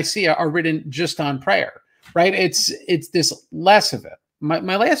before Nicaea are written just on prayer, right? It's this less of it.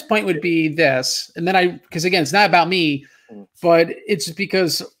 My last point would be this, and then because again, it's not about me, but it's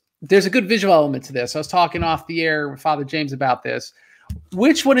because there's a good visual element to this. I was talking off the air with Father James about this.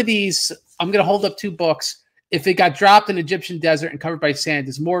 Which one of these, I'm going to hold up 2 books, if it got dropped in Egyptian desert and covered by sand,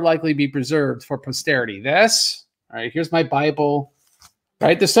 is more likely to be preserved for posterity? This, all right, here's my Bible,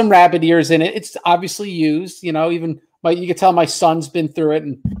 right? There's some rabbit ears in it. It's obviously used, even you can tell my son's been through it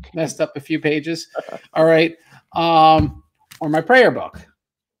and messed up a few pages. All right. Or my prayer book.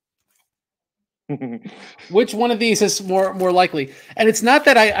 Which one of these is more likely? And it's not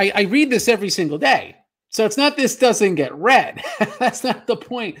that I read this every single day. So it's not this doesn't get read. That's not the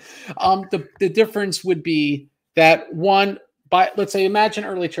point. The difference would be that one, let's say, imagine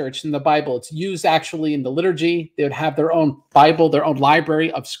early church in the Bible. It's used actually in the liturgy. They would have their own Bible, their own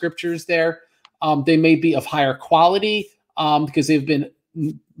library of scriptures there. They may be of higher quality because they've been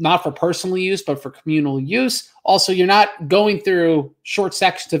not for personal use, but for communal use. Also, you're not going through short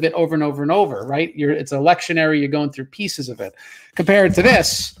sections of it over and over and over, right? It's a lectionary. You're going through pieces of it. Compared to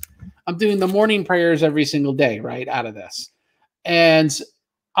this, I'm doing the morning prayers every single day, right, out of this. And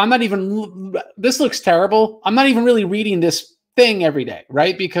I'm not even, this looks terrible. I'm not even really reading this thing every day,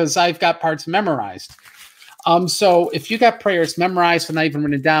 right? Because I've got parts memorized. So if you got prayers memorized but not even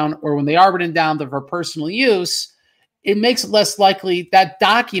written down, or when they are written down, they're for personal use, it makes it less likely that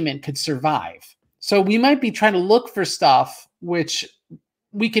document could survive. So we might be trying to look for stuff which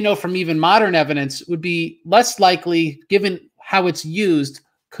we can know from even modern evidence would be less likely, given how it's used,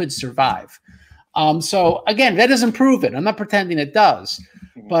 could survive. So again, that doesn't prove it. I'm not pretending it does,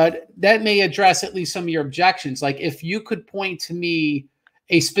 but that may address at least some of your objections. Like if you could point to me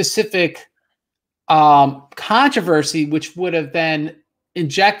a specific controversy which would have then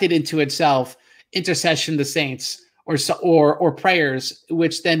injected into itself intercession of the saints or prayers,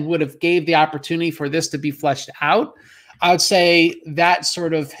 which then would have gave the opportunity for this to be fleshed out, I would say that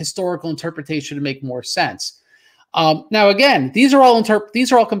sort of historical interpretation would make more sense. Now, again, these are all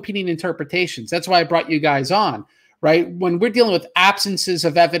competing interpretations. That's why I brought you guys on, right? When we're dealing with absences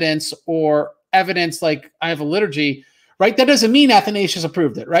of evidence or evidence like I have a liturgy, right? That doesn't mean Athanasius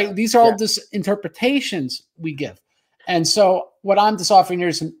approved it, right? These are all just interpretations we give. And so what I'm just offering here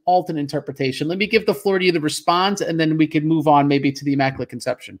is an alternate interpretation. Let me give the floor to you to respond, and then we can move on maybe to the Immaculate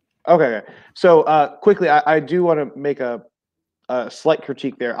Conception. Okay. So quickly, I do want to make a slight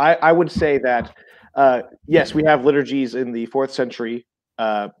critique there. I would say that, yes, we have liturgies in the 4th century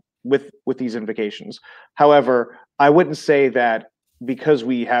with these invocations. However, I wouldn't say that because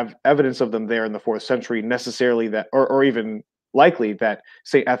we have evidence of them there in the 4th century necessarily that, or even likely that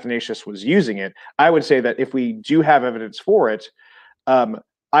St. Athanasius was using it. I would say that if we do have evidence for it,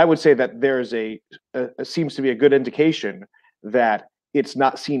 I would say that there's seems to be a good indication that it's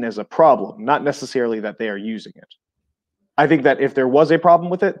not seen as a problem, not necessarily that they are using it. I think that if there was a problem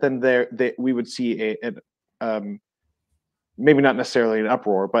with it, then we would see maybe not necessarily an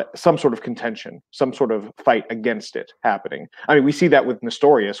uproar, but some sort of contention, some sort of fight against it happening. I mean, we see that with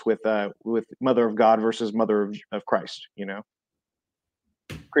Nestorius, with Mother of God versus Mother of Christ, you know,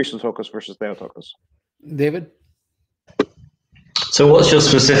 Christotokos versus Theotokos. David? So what's your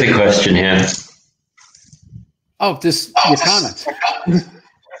specific question here? Oh, just your comments.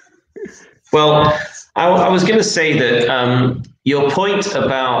 Well, I was going to say that your point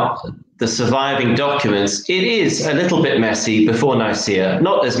about the surviving documents, it is a little bit messy before Nicaea.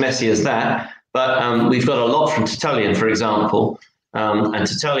 Not as messy as that, but we've got a lot from Tertullian, for example. And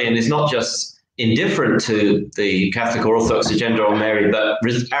Tertullian is not just indifferent to the Catholic or Orthodox agenda on Mary, but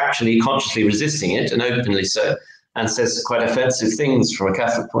actually consciously resisting it, and openly so, and says quite offensive things from a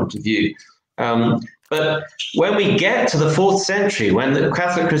Catholic point of view. But when we get to the 4th century, when the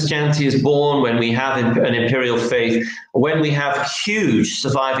Catholic Christianity is born, when we have an imperial faith, when we have huge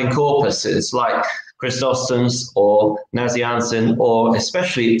surviving corpuses like Chrysostom's or Nazianzen, or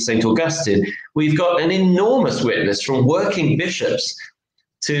especially St. Augustine, we've got an enormous witness from working bishops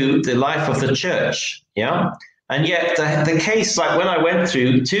to the life of the church. Yeah. And yet the case, like when I went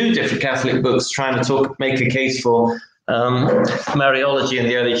through 2 different Catholic books trying to make a case for Mariology in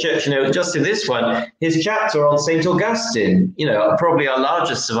the early church, you know, just in this one, his chapter on St. Augustine, you know, probably our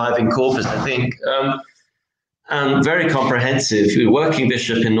largest surviving corpus, I think, and very comprehensive, working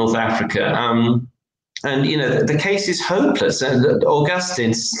bishop in North Africa. And, you know, the case is hopeless. And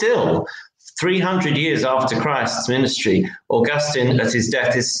Augustine still, 300 years after Christ's ministry, Augustine at his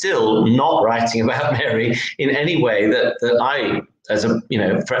death is still not writing about Mary in any way that I, as a, you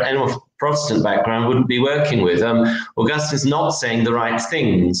know, for anyone with Protestant background, wouldn't be working with. Augustine's not saying the right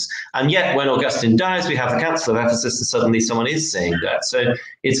things. And yet when Augustine dies, we have the Council of Ephesus and suddenly someone is saying that. So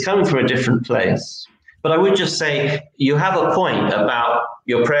it's coming from a different place. But I would just say you have a point about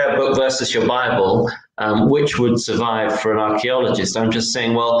your prayer book versus your Bible, which would survive for an archaeologist. I'm just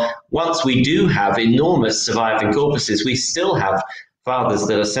saying, well, once we do have enormous surviving corpuses, we still have fathers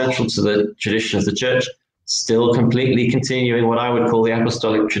that are central to the tradition of the church, still completely continuing what I would call the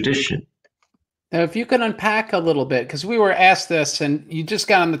apostolic tradition. Now, if you can unpack a little bit, because we were asked this and you just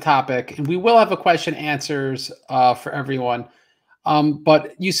got on the topic, and we will have a question answers for everyone.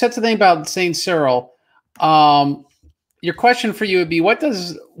 But you said something about St. Cyril. Your question for you would be, what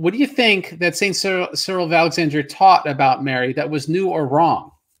do you think that St. Cyril of Alexandria taught about Mary that was new or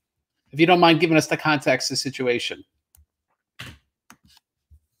wrong? If you don't mind giving us the context of the situation.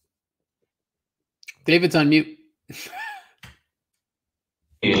 David's on mute.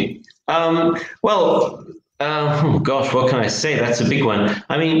 Oh gosh, what can I say? That's a big one.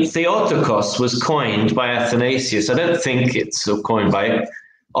 I mean, Theotokos was coined by Athanasius. I don't think it's coined by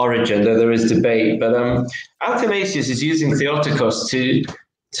Origen, though there is debate. But Athanasius is using Theotokos to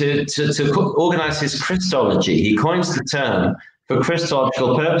organize his Christology. He coins the term for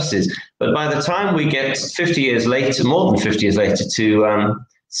Christological purposes. But by the time we get 50 years later, more than 50 years later, to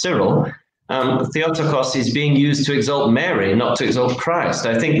Cyril, Theotokos is being used to exalt Mary, not to exalt Christ.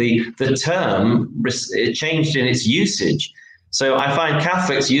 I think the term changed in its usage. So I find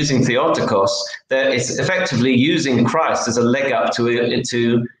Catholics using Theotokos, that it's effectively using Christ as a leg up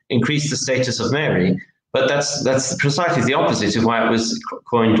to increase the status of Mary. But that's precisely the opposite of why it was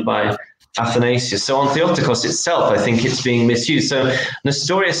coined by Athanasius. So on Theotokos itself, I think it's being misused. So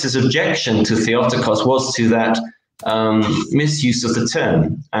Nestorius's objection to Theotokos was to that misuse of the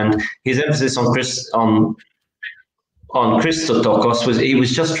term, and his emphasis on Christotokos was he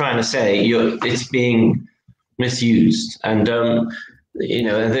was just trying to say it's being misused, and the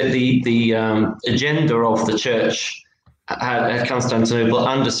agenda of the church at Constantinople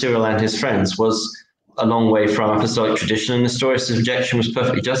under Cyril and his friends was a long way from apostolic tradition, and Nestorius' objection was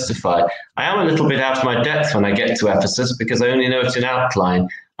perfectly justified. I am a little bit out of my depth when I get to Ephesus because I only know it in outline.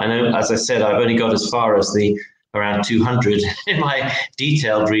 I know, as I said, I've only got as far as around 200 in my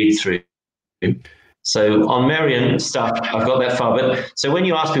detailed read through. So on Marian stuff, I've got that far. But so when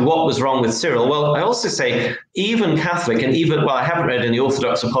you ask me what was wrong with Cyril, well, I also say even Catholic and even, well, I haven't read any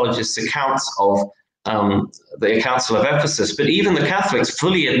Orthodox apologists' accounts of the Council of Ephesus, but even the Catholics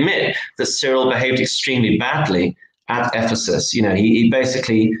fully admit that Cyril behaved extremely badly at Ephesus. He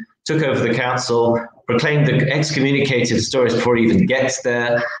basically took over the council, proclaimed excommunicated Nestorius before he even gets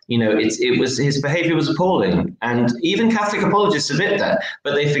there. His behavior was appalling, and even Catholic apologists admit that,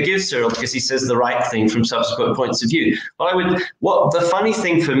 but they forgive Cyril because he says the right thing from subsequent points of view. What the funny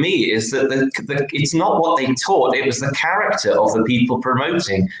thing for me is that it's not what they taught; it was the character of the people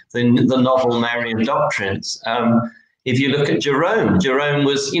promoting the novel Marian doctrines. If you look at Jerome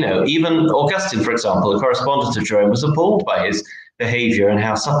was, even Augustine, for example, the correspondent of Jerome, was appalled by his behavior and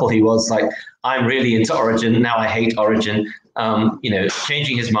how supple he was. Like, I'm really into Origen, now I hate Origen.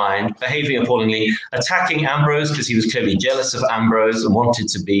 Changing his mind, behaving appallingly, attacking Ambrose because he was clearly jealous of Ambrose and wanted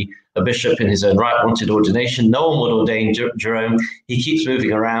to be a bishop in his own right, wanted ordination. No one would ordain Jerome. He keeps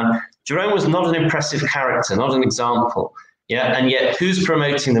moving around. Jerome was not an impressive character, not an example. Yeah, and yet who's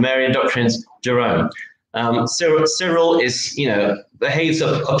promoting the Marian doctrines? Jerome. Cyril is, behaves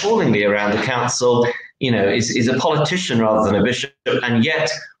appallingly around the council, is a politician rather than a bishop. And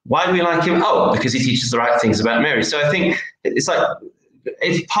yet, why do we like him? Oh, because he teaches the right things about Mary. So I think it's like,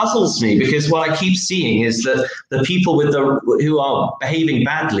 it puzzles me because what I keep seeing is that the people who are behaving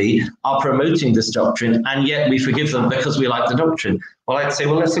badly are promoting this doctrine, and yet we forgive them because we like the doctrine. Well, I'd say,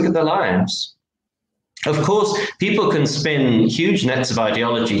 well, let's look at their lives. Of course, people can spin huge nets of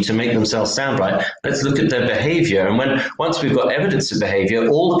ideology to make themselves sound right. Let's look at their behavior. And once we've got evidence of behavior,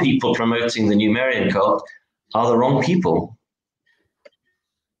 all the people promoting the new Marian cult are the wrong people.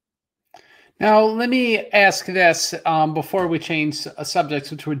 Now, let me ask this before we change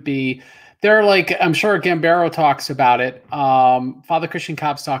subjects, which would be, I'm sure Gambaro talks about it. Father Christian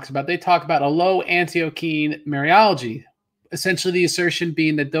Kops talks about it. They talk about a low Antiochene Mariology. Essentially, the assertion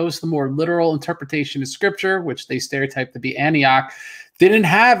being that those the more literal interpretation of Scripture, which they stereotype to be Antioch, didn't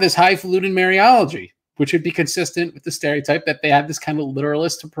have this highfalutin Mariology, which would be consistent with the stereotype that they had this kind of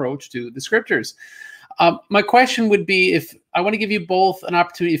literalist approach to the Scriptures. My question would be, if I want to give you both an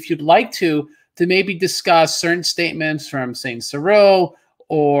opportunity, if you'd like to maybe discuss certain statements from St. Cyril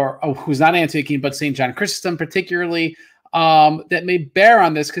or who's not Antiochene, but St. John Chrysostom particularly, that may bear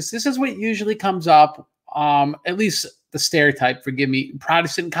on this, because this is what usually comes up, at least the stereotype, forgive me,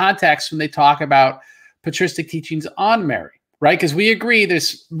 Protestant context when they talk about patristic teachings on Mary, right? Because we agree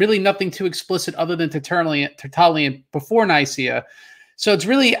there's really nothing too explicit other than Tertullian before Nicaea. So it's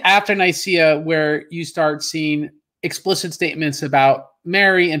really after Nicaea where you start seeing explicit statements about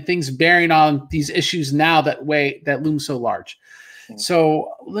Mary and things bearing on these issues now that loom so large. So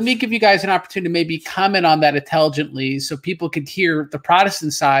let me give you guys an opportunity to maybe comment on that intelligently so people could hear the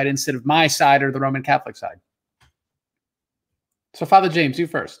Protestant side instead of my side or the Roman Catholic side. So Father James, you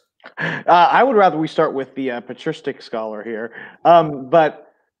first. I would rather we start with the patristic scholar here.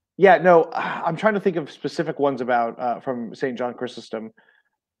 But yeah, no, I'm trying to think of specific ones about from St. John Chrysostom.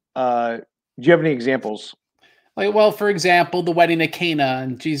 Do you have any examples? Well, for example, the wedding at Cana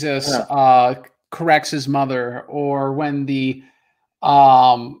and Jesus corrects his mother, or when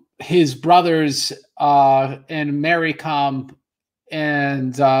his brothers and Mary come,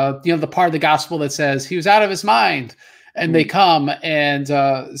 and the part of the gospel that says he was out of his mind. And they come, and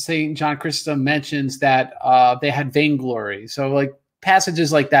St. John Chrysostom mentions that they had vainglory. So,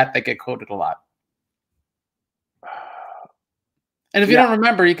 passages like that get quoted a lot. And if you don't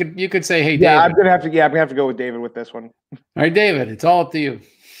remember, you could say, "Hey, David." I'm gonna have to go with David with this one. All right, David, it's all up to you.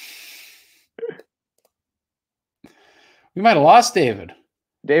 We might have lost David.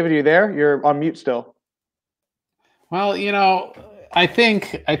 David, are you there? You're on mute still. Well, I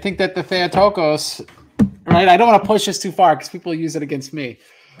think that the Theotokos. Right, I don't want to push this too far because people use it against me.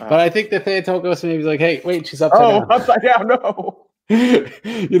 But I think the Theotokos maybe like, hey, wait, she's upside down. Oh, upside down, no.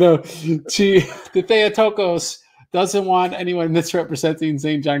 The Theotokos doesn't want anyone misrepresenting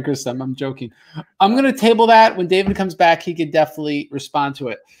St. John Chrysostom. I'm joking. I'm going to table that. When David comes back, he could definitely respond to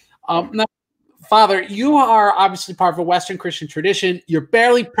it. Now, Father, you are obviously part of a Western Christian tradition. You're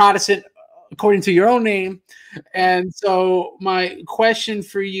barely Protestant, according to your own name. And so my question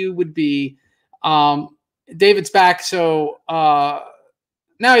for you would be, David's back, so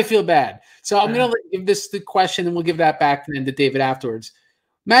now I feel bad. So I'm going to give this the question, and we'll give that back then to David afterwards.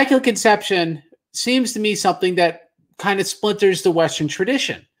 Immaculate Conception seems to me something that kind of splinters the Western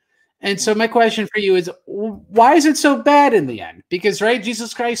tradition. And so my question for you is, why is it so bad in the end? Because, right,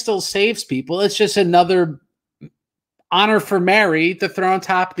 Jesus Christ still saves people. It's just another honor for Mary to throw on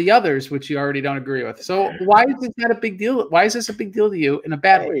top of the others, which you already don't agree with. So why is this not a big deal? Why is this a big deal to you in a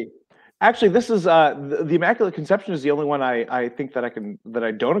bad way? Actually, this is the Immaculate Conception is the only one I think that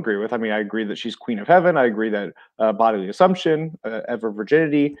I don't agree with. I mean, I agree that she's Queen of Heaven. I agree that bodily assumption, ever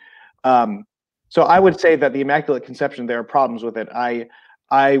virginity. So I would say that the Immaculate Conception, there are problems with it.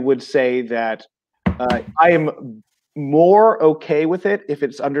 I would say that I am more okay with it if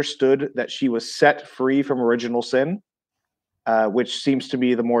it's understood that she was set free from original sin, which seems to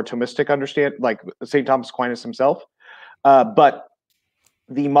be the more Thomistic understand, like St. Thomas Aquinas himself. But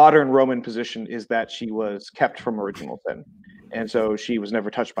the modern Roman position is that she was kept from original sin, and so she was never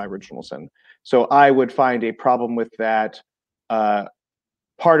touched by original sin. So I would find a problem with that.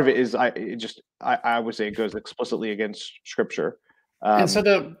 Part of it is I would say it goes explicitly against Scripture. And so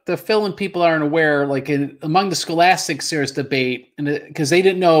the Phil people aren't aware, like among the scholastics, there's debate, and because they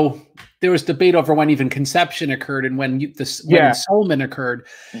didn't know, there was debate over when even conception occurred and when ensoulment occurred.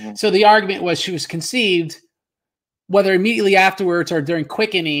 Mm-hmm. So the argument was she was conceived, whether immediately afterwards or during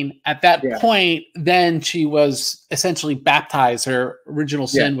quickening. At that point, then she was essentially baptized. Her original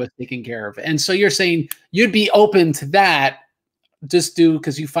sin was taken care of. And so you're saying you'd be open to that, just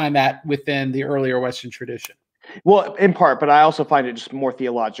because you find that within the earlier Western tradition. Well, in part, but I also find it just more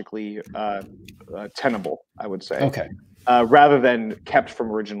theologically tenable, I would say. Okay. Rather than kept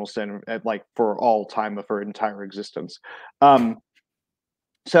from original sin, like for all time of her entire existence.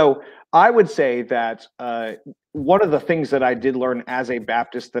 So I would say that one of the things that I did learn as a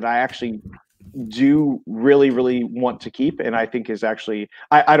Baptist that I actually do really, really want to keep, and I think is actually,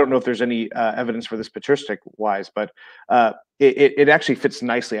 I don't know if there's any evidence for this patristic wise, but it actually fits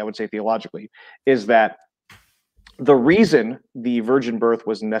nicely, I would say theologically, is that the reason the virgin birth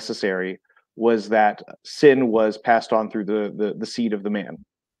was necessary was that sin was passed on through the seed of the man.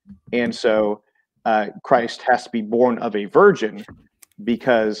 And so Christ has to be born of a virgin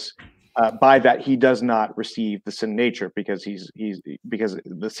because by that he does not receive the sin nature, because because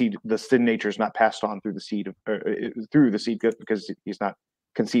the sin nature is not passed on through the seed because he's not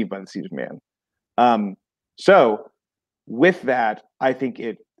conceived by the seed of man. So with that, I think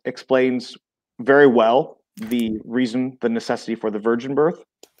it explains very well the necessity for the virgin birth.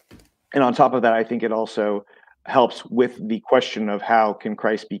 And on top of that, I think it also helps with the question of how can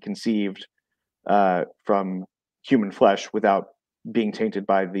Christ be conceived from human flesh without being tainted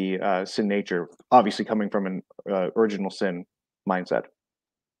by the sin nature, obviously coming from an original sin mindset.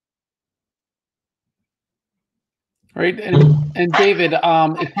 All right, and David,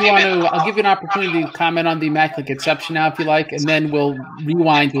 if you want to, I'll give you an opportunity to comment on the Immaculate Conception now, if you like, and then we'll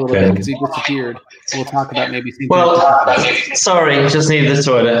rewind a little bit because he disappeared. We'll talk about maybe. Sorry, just needed the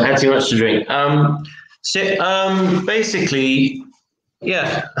toilet. Had too much to drink. Basically,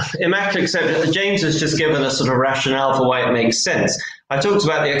 Immaculate Conception. James has just given a sort of rationale for why it makes sense. I talked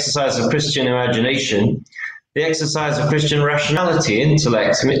about the exercise of Christian imagination. The exercise of Christian rationality,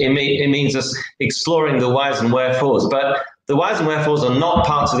 intellect, it means us exploring the whys and wherefores. But the whys and wherefores are not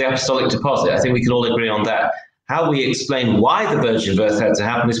part of the apostolic deposit. I think we can all agree on that. How we explain why the virgin birth had to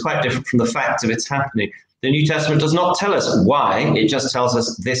happen is quite different from the fact of its happening. The New Testament does not tell us why, it just tells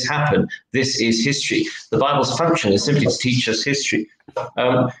us this happened. This is history. The Bible's function is simply to teach us history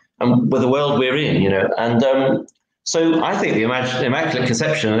and with the world we're in, and so I think the Immaculate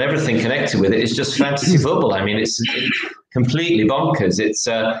Conception and everything connected with it is just fantasy football. I mean, it's completely bonkers. It's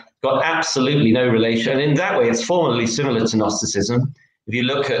got absolutely no relation. And in that way, it's formally similar to Gnosticism. If you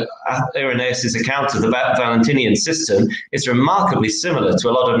look at Irenaeus' account of the Valentinian system, it's remarkably similar to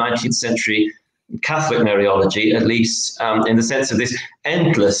a lot of 19th century Catholic Mariology, at least in the sense of this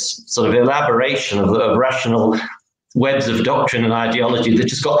endless sort of elaboration of rational webs of doctrine and ideology that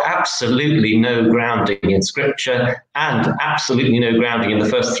just got absolutely no grounding in Scripture and absolutely no grounding in the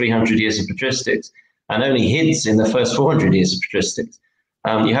first 300 years of patristics, and only hints in the first 400 years of patristics.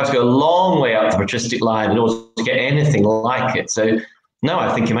 You have to go a long way up the patristic line in order to get anything like it. So, no,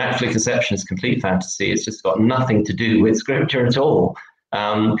 I think Immaculate Conception is complete fantasy. It's just got nothing to do with Scripture at all.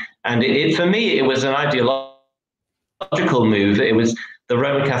 And for me, it was an ideological move. It was the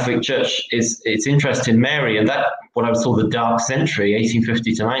Roman Catholic Church its interest in Mary, and that what I would call the dark century,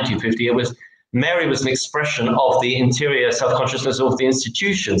 1850 to 1950, Mary was an expression of the interior self-consciousness of the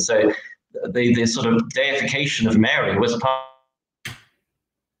institution. So the sort of deification of Mary was part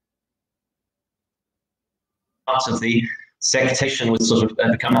of the sectation, was sort of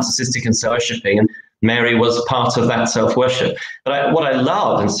become narcissistic and self-worshipping, and Mary was part of that self-worship. But what I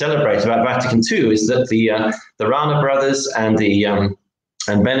love and celebrate about Vatican II is that the Rana brothers and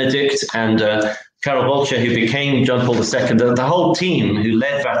and Benedict and Karol Wojtyła, who became John Paul II, the whole team who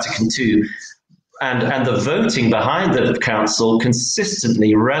led Vatican II, and the voting behind the council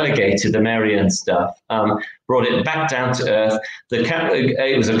consistently relegated the Marian stuff, brought it back down to earth.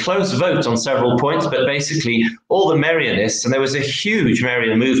 It was a close vote on several points, but basically all the Marianists, and there was a huge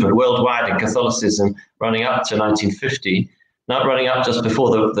Marian movement worldwide in Catholicism running up to 1950, not running up just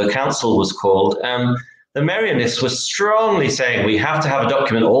before the council was called. The Marianists were strongly saying we have to have a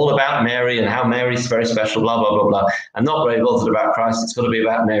document all about Mary and how Mary's very special, blah, blah, blah, blah, and not very bothered about Christ. It's got to be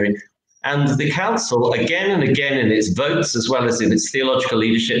about Mary. And the council, again and again in its votes, as well as in its theological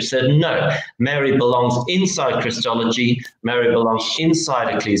leadership, said, no, Mary belongs inside Christology, Mary belongs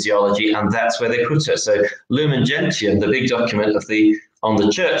inside ecclesiology, and that's where they put her. So Lumen Gentium, the big document on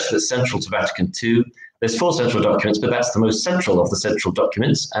the church that's central to Vatican II, there's 4 central documents, but that's the most central of the central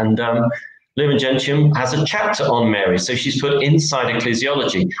documents. And Lumen Gentium has a chapter on Mary, so she's put inside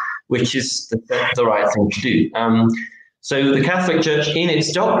ecclesiology, which is the right thing to do. So the Catholic Church, in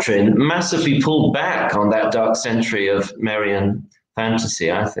its doctrine, massively pulled back on that dark century of Marian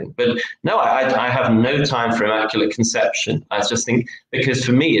fantasy, I think. But no, I have no time for Immaculate Conception. I just think, because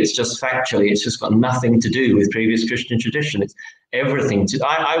for me, it's just factually, it's just got nothing to do with previous Christian tradition. It's everything to,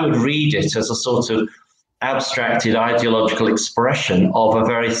 I would read it as a sort of abstracted ideological expression of a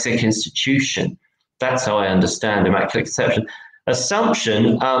very sick institution. That's how I understand Immaculate Conception.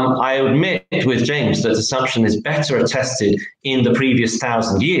 Assumption, I admit with James that Assumption is better attested in the previous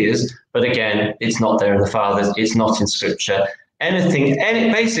 1,000 years, but again, it's not there in the Fathers, it's not in Scripture.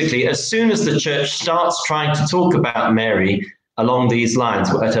 Basically, as soon as the Church starts trying to talk about Mary along these lines,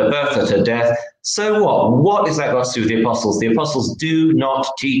 at her birth, at her death, so what? What has that got to do with the Apostles? The Apostles do not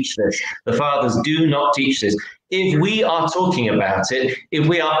teach this. The Fathers do not teach this. If we are talking about it, if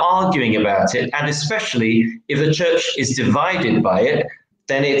we are arguing about it, and especially if the Church is divided by it,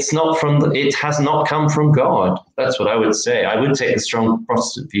 then it has not come from God. That's what I would say. I would take the strong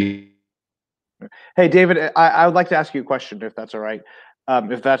Protestant view. Hey, David, I would like to ask you a question, if that's all right.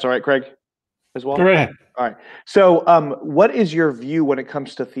 If that's all right, Craig, as well? Go ahead. All right. So what is your view when it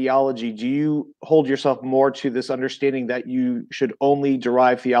comes to theology? Do you hold yourself more to this understanding that you should only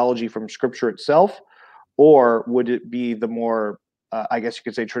derive theology from Scripture itself? Or would it be the more, I guess you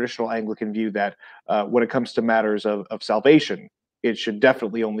could say, traditional Anglican view that when it comes to matters of salvation, it should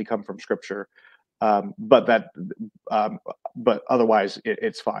definitely only come from Scripture, but otherwise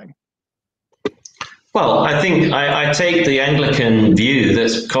it's fine? Well, I think I take the Anglican view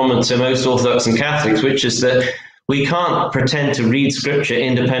that's common to most Orthodox and Catholics, which is that we can't pretend to read Scripture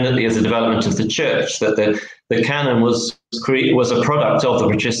independently of the development of the Church, that the canon was a product of the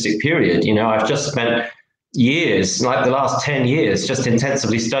patristic period. You know, I've just spent years, like the last 10 years, just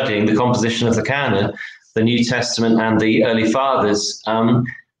intensively studying the composition of the canon, the New Testament and the early Fathers. I'm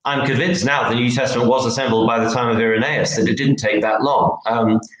convinced now the New Testament was assembled by the time of Irenaeus, that it didn't take that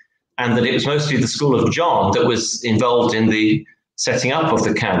long. And that it was mostly the school of John that was involved in the setting up of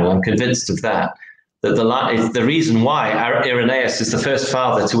the canon. I'm convinced of that. That the reason why Irenaeus is the first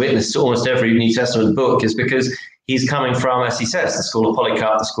father to witness to almost every New Testament book is because he's coming from, as he says, the school of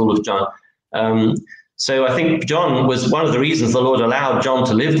Polycarp, the school of John. So I think John was one of the reasons the Lord allowed John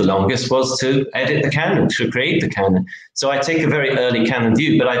to live the longest, was to edit the canon, to create the canon. So I take a very early canon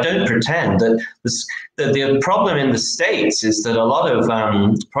view, but I don't pretend that the problem in the States is that a lot of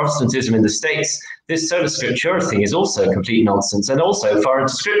Protestantism in the States, this sola scriptura thing is also complete nonsense, and also foreign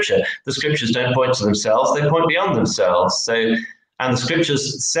to Scripture. The Scriptures don't point to themselves, they point beyond themselves. So, and the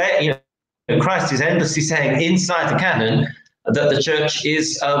Scriptures say, you know, Christ is endlessly saying inside the canon that the Church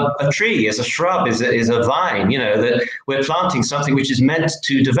is a tree, is a shrub, is a vine, you know, that we're planting something which is meant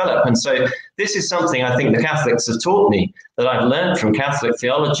to develop. And so this is something I think the Catholics have taught me, that I've learned from Catholic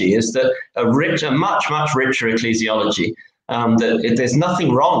theology, is that a much richer ecclesiology, that there's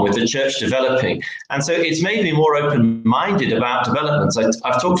nothing wrong with the Church developing. And so it's made me more open-minded about developments.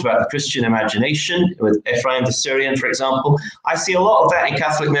 I've talked about the Christian imagination with Ephraim the Syrian, for example. I see a lot of that in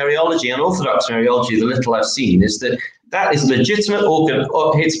Catholic Mariology and Orthodox Mariology. The little I've seen is that is legitimate organ.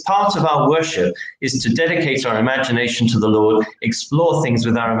 It's part of our worship, is to dedicate our imagination to the Lord, explore things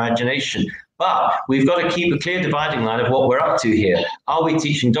with our imagination. But we've got to keep a clear dividing line of what we're up to here. Are we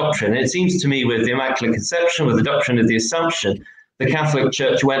teaching doctrine? And it seems to me with the Immaculate Conception, with the doctrine of the Assumption, the Catholic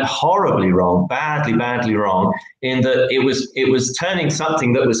Church went horribly wrong, badly wrong, in that it was turning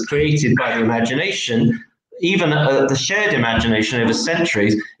something that was created by the imagination, even the shared imagination over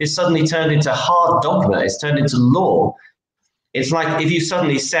centuries, is suddenly turned into hard dogma. It's turned into law. It's like if you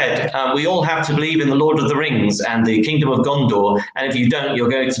suddenly said, we all have to believe in the Lord of the Rings and the Kingdom of Gondor, and if you don't, you're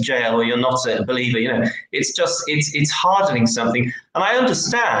going to jail or you're not a believer. You know, it's just, it's hardening something. And I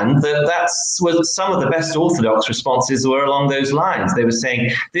understand that that's what some of the best Orthodox responses were along those lines. They were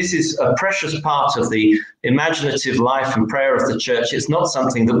saying, this is a precious part of the imaginative life and prayer of the Church. It's not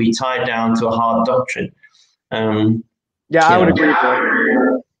something that we tie down to a hard doctrine. Yeah, I would agree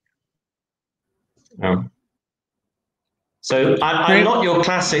with that. So I'm not your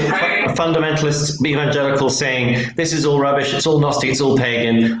classic fundamentalist evangelical saying this is all rubbish, it's all Gnostic, it's all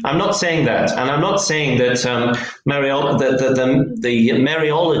pagan. I'm not saying that, and I'm not saying that the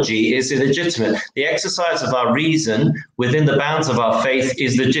Mariology is illegitimate. The exercise of our reason within the bounds of our faith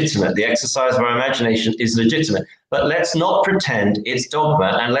is legitimate. The exercise of our imagination is legitimate. But let's not pretend it's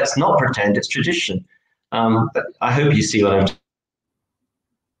dogma, and let's not pretend it's tradition. I hope you see what I'm saying.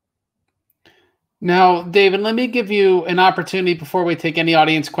 Now, David, let me give you an opportunity before we take any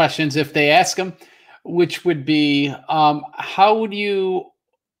audience questions, if they ask them, which would be, how would you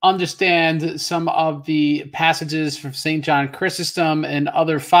understand some of the passages from St. John Chrysostom and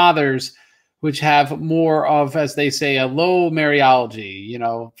other fathers, which have more of, as they say, a low Mariology, you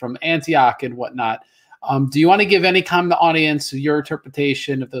know, from Antioch and whatnot? Do you want to give any comment to the audience your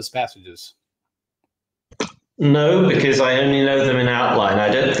interpretation of those passages? No, because I only know them in outline. I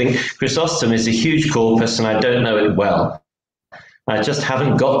don't think Chrysostom is a huge corpus, and I don't know it well. I just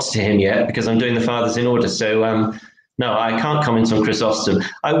haven't got to him yet because I'm doing the Fathers in order. So, no, I can't comment on Chrysostom.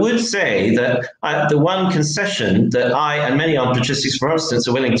 I would say that the one concession that I and many Patristics Protestants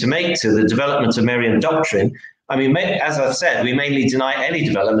are willing to make to the development of Marian doctrine, I mean, as I've said, we mainly deny any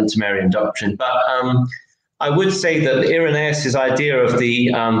development to Marian doctrine, but I would say that Irenaeus' idea of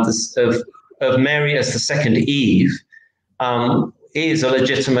of Mary as the second Eve is a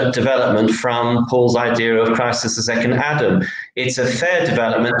legitimate development from Paul's idea of Christ as the second Adam. It's a fair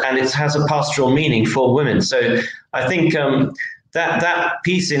development, and it has a pastoral meaning for women. So I think that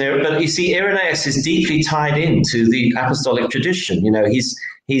piece in it, but you see, Irenaeus is deeply tied into the apostolic tradition. You know,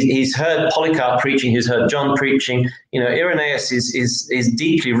 he's heard Polycarp preaching, he's heard John preaching. You know, Irenaeus is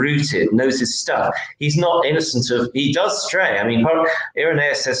deeply rooted, knows his stuff. He's not innocent of, he does stray. I mean,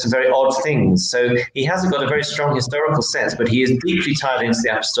 Irenaeus says some very odd things. So he hasn't got a very strong historical sense, but he is deeply tied into the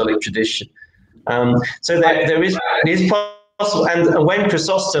apostolic tradition. So there is possible. And when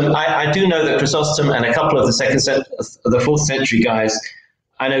Chrysostom, I do know that Chrysostom and a couple of the 4th century guys,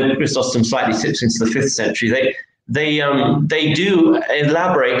 I know Chrysostom slightly slips into the 5th century, they do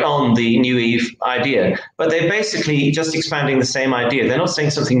elaborate on the New Eve idea, but they're basically just expanding the same idea. They're not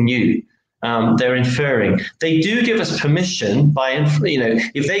saying something new. They're inferring. They do give us permission by, you know,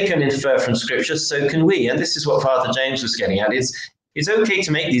 if they can infer from Scripture, so can we. And this is what Father James was getting at. It's okay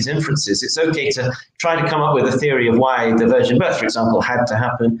to make these inferences. It's okay to try to come up with a theory of why the virgin birth, for example, had to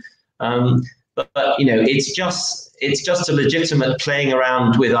happen. But you know, it's just a legitimate playing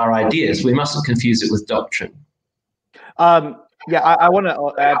around with our ideas. We mustn't confuse it with doctrine. Yeah, I want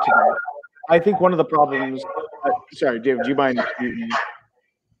to add to that. I think one of the problems. Sorry, David, do you mind?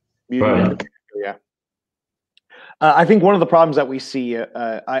 Right. Yeah. I think one of the problems that we see,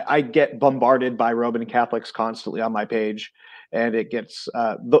 I get bombarded by Roman Catholics constantly on my page, and it gets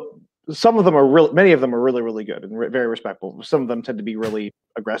some of them are really, many of them are really, really good and very respectful. Some of them tend to be really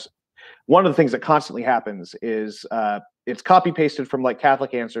aggressive. One of the things that constantly happens is it's copy pasted from like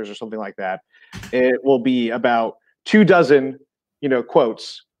Catholic Answers or something like that. It will be about 24, you know,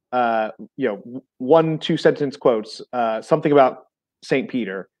 quotes, you know, 1-2 sentence quotes, something about St.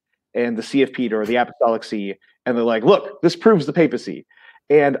 Peter and the See of Peter or the Apostolic See, and they're like, look, this proves the papacy.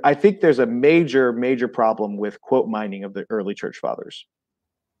 And I think there's a major, major problem with quote mining of the early church fathers.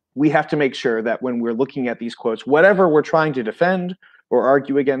 We have to make sure that when we're looking at these quotes, whatever we're trying to defend or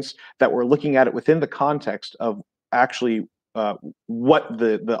argue against, that we're looking at it within the context of actually what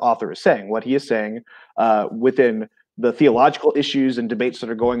the author is saying, what he is saying within the theological issues and debates that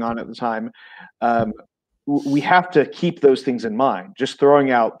are going on at the time. We have to keep those things in mind. Just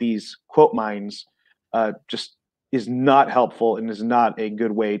throwing out these quote mines just is not helpful and is not a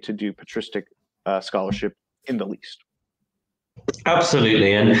good way to do patristic scholarship in the least.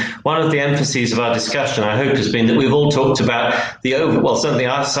 Absolutely, and one of the emphases of our discussion, I hope, has been that we've all talked about the well, something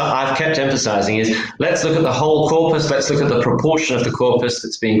I've kept emphasizing is let's look at the whole corpus, let's look at the proportion of the corpus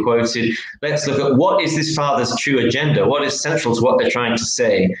that's being quoted, let's look at what is this father's true agenda, what is central to what they're trying to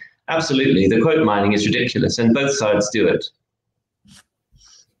say. Absolutely, the quote mining is ridiculous, and both sides do it.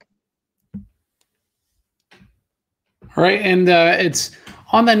 All right, and it's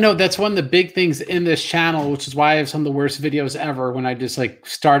on that note, that's one of the big things in this channel, which is why I have some of the worst videos ever when I just like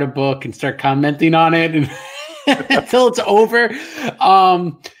start a book and start commenting on it and until it's over,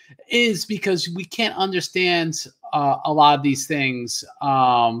 is because we can't understand a lot of these things.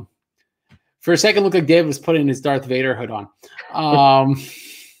 For a second, looked like David was putting his Darth Vader hood on.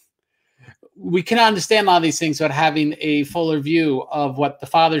 We cannot understand a lot of these things without having a fuller view of what the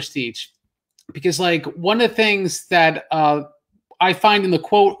fathers teach. Because like one of the things that I find in the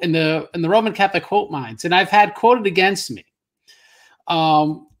quote in the Roman Catholic quote mines, and I've had quoted against me,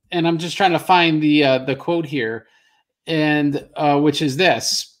 and I'm just trying to find the quote here, and which is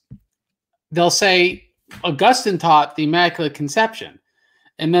this: they'll say Augustine taught the Immaculate Conception,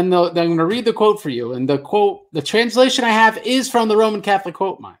 and then I'm going to read the quote for you, and the translation I have is from the Roman Catholic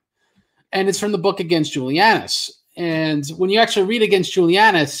quote mine, and it's from the book Against Julianus. And when you actually read Against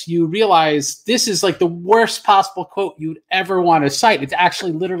Julianus, you realize this is like the worst possible quote you'd ever want to cite. It's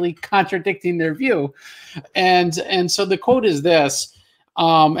actually literally contradicting their view. And so the quote is this,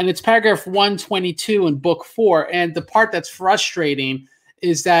 and it's paragraph 122 in book 4. And the part that's frustrating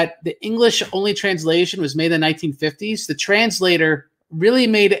is that the English only translation was made in the 1950s. The translator really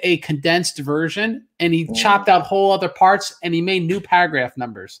made a condensed version, and he chopped out whole other parts, and he made new paragraph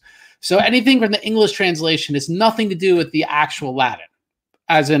numbers. So anything from the English translation has nothing to do with the actual Latin,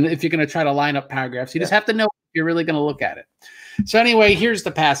 as in if you're going to try to line up paragraphs. You just have to know if you're really going to look at it. So anyway, here's the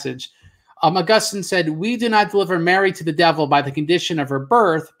passage. Augustine said, "We do not deliver Mary to the devil by the condition of her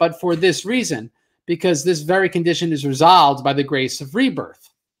birth, but for this reason, because this very condition is resolved by the grace of rebirth."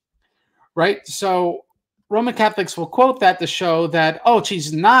 Right? So Roman Catholics will quote that to show that, oh,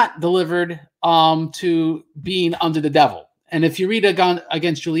 she's not delivered to being under the devil. And if you read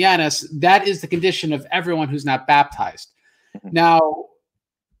Against Julianus, that is the condition of everyone who's not baptized. Now,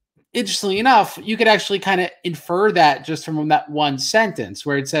 interestingly enough, you could actually kind of infer that just from that one sentence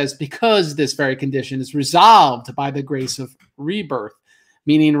where it says, because this very condition is resolved by the grace of rebirth,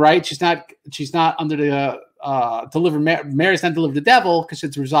 meaning, right, she's not under the Mary's not delivered to the devil because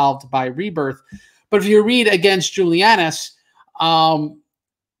it's resolved by rebirth. But if you read Against Julianus,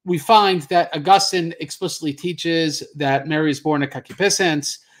 we find that Augustine explicitly teaches that Mary is born of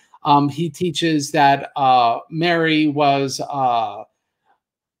concupiscence. He teaches that Mary was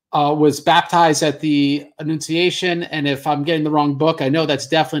baptized at the Annunciation, and if I'm getting the wrong book, I know that's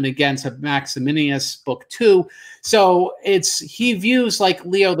definitely against Maximinius, book 2. So he views, like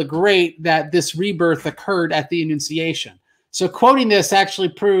Leo the Great, that this rebirth occurred at the Annunciation. So quoting this actually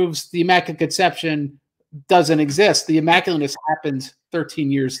proves the Immaculate Conception doesn't exist. The Immaculateness happened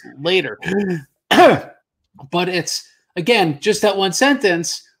 13 years later. But it's, again, just that one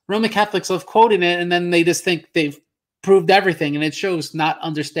sentence. Roman Catholics love quoting it, and then they just think they've proved everything, and it shows not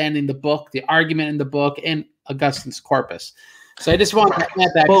understanding the book, the argument in the book, and Augustine's corpus. So I just want to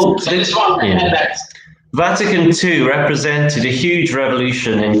add that. Well, Vatican II represented a huge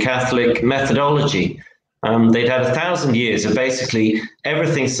revolution in Catholic methodology. They'd had 1,000 years of basically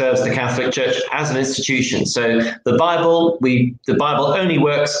everything serves the Catholic Church as an institution. So the Bible only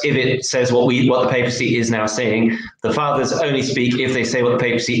works if it says what the papacy is now saying. The fathers only speak if they say what the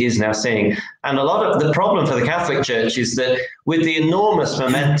papacy is now saying. And a lot of the problem for the Catholic Church is that with the enormous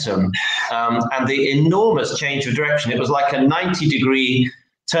momentum and the enormous change of direction, it was like a 90-degree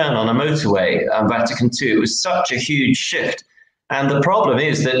turn on a motorway, Vatican II. It was such a huge shift. And the problem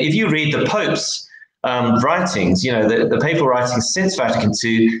is that if you read the Pope's writings, the papal writings since Vatican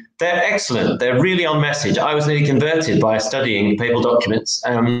II, they're excellent. They're really on message. I was nearly converted by studying papal documents.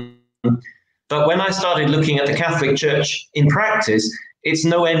 But when I started looking at the Catholic Church in practice, it's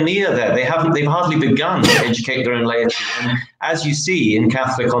nowhere near there. They've hardly begun to educate their own laity. And as you see in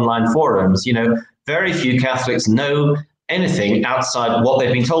Catholic online forums, very few Catholics know anything outside what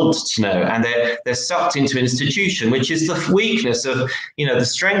they've been told to know, and they're sucked into an institution, which is the weakness of the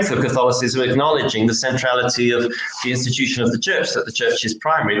strength of Catholicism, acknowledging the centrality of the institution of the church, that the church is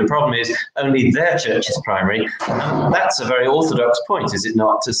primary. The problem is only their church is primary, and that's a very orthodox point, is it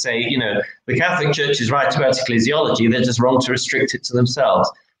not, to say the Catholic Church is right about ecclesiology, they're just wrong to restrict it to themselves.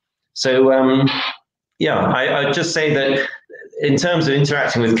 So I'd just say that in terms of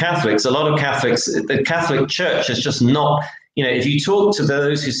interacting with Catholics, a lot of Catholics, the Catholic Church has just not you know, if you talk to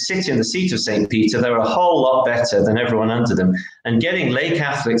those who sit in the seat of St. Peter, they're a whole lot better than everyone under them. And getting lay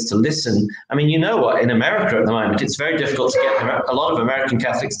Catholics to listen, I mean, you know what, in America at the moment, it's very difficult to get a lot of American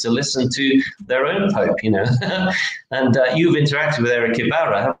Catholics to listen to their own Pope, you know. And you've interacted with Eric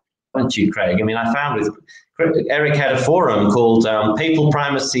Ibarra, haven't you, Craig? I mean, I found with Eric had a forum called Papal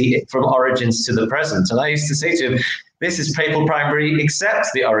Primacy from Origins to the Present. And I used to say to him, this is papal primary except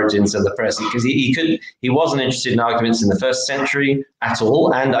the origins of the present, because he wasn't interested in arguments in the 1st century at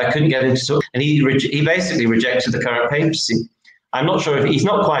all, and I couldn't get into it. And he basically rejected the current papacy. I'm not sure if he's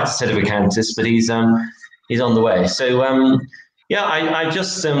not quite a sedevacantist, but he's on the way. So yeah, I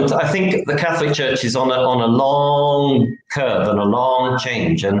think the Catholic Church is on a long curve and a long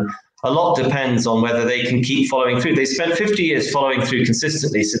change, and a lot depends on whether they can keep following through. They spent 50 years following through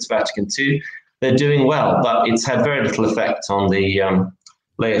consistently since Vatican II. They're doing well, but it's had very little effect on the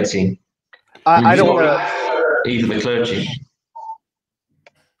laity. I don't want to either the clergy.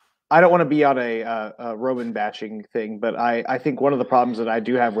 I don't want to be on a Roman bashing thing, but I think one of the problems that I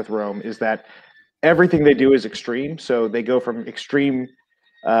do have with Rome is that everything they do is extreme. So they go from extreme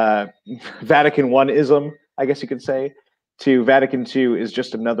Vatican I-ism, I guess you could say, to Vatican II is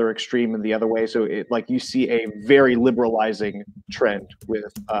just another extreme in the other way. So like you see a very liberalizing trend with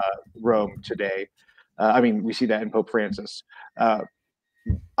Rome today. I mean, we see that in Pope Francis. I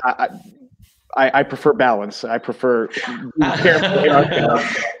prefer balance. I prefer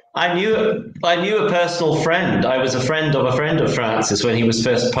I knew a personal friend. I was a friend of Francis when he was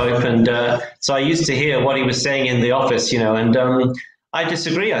first Pope, and so I used to hear what he was saying in the office, you know, and I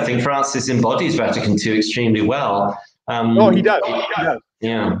disagree. I think Francis embodies Vatican II extremely well. He does. He does.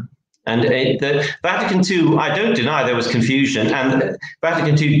 Yeah. And the Vatican II, I don't deny there was confusion, and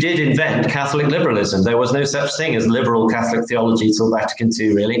Vatican II did invent Catholic liberalism. There was no such thing as liberal Catholic theology till Vatican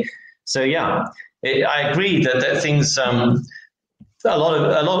II, really. So yeah, I agree that things, some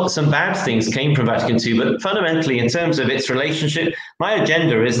bad things came from Vatican II, but fundamentally, in terms of its relationship, my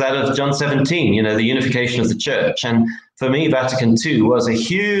agenda is that of John 17, you know, the unification of the church. And for me, Vatican II was a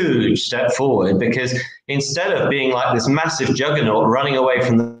huge step forward, because instead of being like this massive juggernaut running away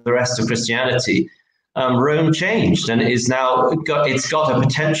from the rest of Christianity, Rome changed, and it's got a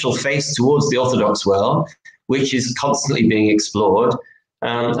potential face towards the Orthodox world, which is constantly being explored,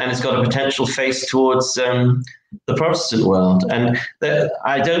 and it's got a potential face towards the Protestant world. And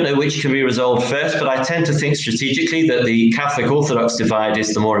I don't know which can be resolved first, but I tend to think strategically that the Catholic-Orthodox divide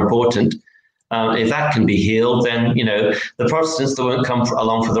is the more important. If that can be healed, then, you know, the Protestants that won't come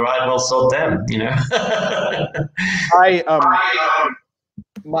along for the ride, well, sod them, you know.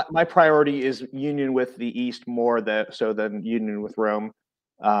 My priority is union with the East more than union with Rome.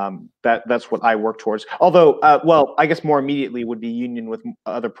 That's what I work towards. Although, well, I guess more immediately would be union with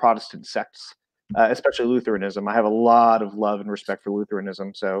other Protestant sects, especially Lutheranism. I have a lot of love and respect for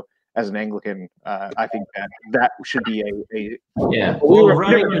Lutheranism. So as an Anglican, I think that should be a yeah. Well,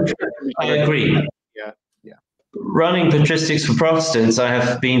 I agree. Yeah. Running patristics for Protestants, I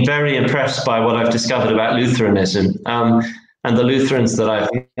have been very impressed by what I've discovered about Lutheranism. And the Lutherans that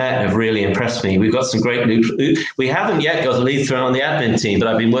I've met have really impressed me. We've got some great we haven't yet got a Lutheran on the admin team, but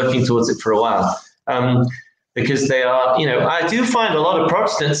I've been working towards it for a while. Because they are, you know, I do find a lot of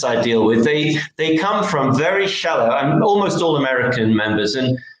Protestants I deal with, they come from very shallow, I'm almost all American members,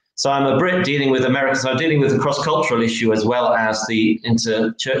 and so I'm a Brit dealing with Americans, so I'm dealing with the cross-cultural issue as well as the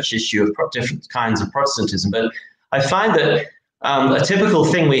inter-church issue of different kinds of Protestantism. But I find that a typical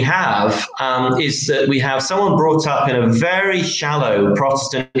thing we have is that we have someone brought up in a very shallow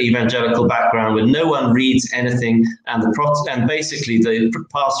Protestant evangelical background where no one reads anything, and basically the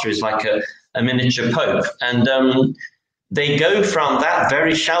pastor is like a miniature pope, and they go from that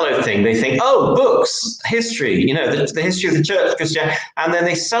very shallow thing. They think, oh, books, history, you know, the history of the church, Christianity, and then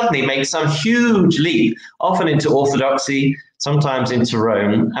they suddenly make some huge leap, often into orthodoxy, sometimes into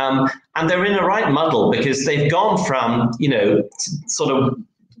Rome, and they're in a right muddle because they've gone from, you know, sort of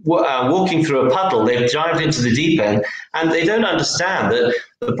walking through a puddle, they've dived into the deep end, and they don't understand that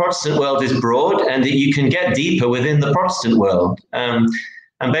the Protestant world is broad and that you can get deeper within the Protestant world.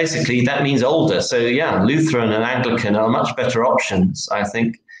 And basically, that means older. So, yeah, Lutheran and Anglican are much better options, I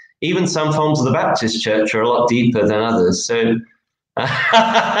think. Even some forms of the Baptist Church are a lot deeper than others. So,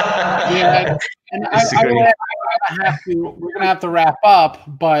 yeah, and we're gonna have to wrap up.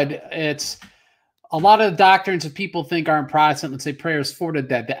 But it's a lot of the doctrines that people think aren't Protestant. Let's say prayers for the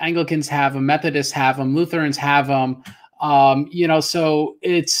dead. The Anglicans have them, Methodists have them, Lutherans have them. You know, so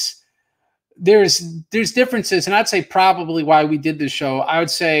it's. There's differences, and I'd say probably why we did this show, I would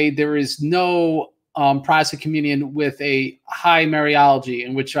say there is no Protestant communion with a high Mariology,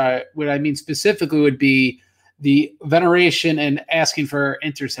 in which what I mean specifically would be the veneration and asking for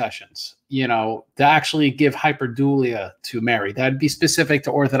intercessions, you know, to actually give hyperdulia to Mary. That'd be specific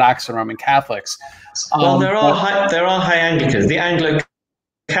to Orthodox and Roman Catholics. Well, there are high Anglicans. The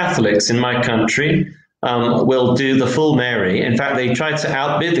Anglo-Catholics in my country will do the full Mary. In fact, they try to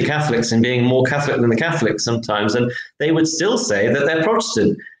outbid the Catholics in being more Catholic than the Catholics sometimes, and they would still say that they're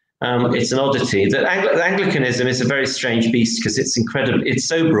Protestant. It's an oddity. That Anglicanism is a very strange beast because it's incredible. It's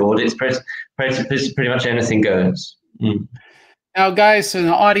so broad. It's pretty much anything goes. Mm. Now, guys, in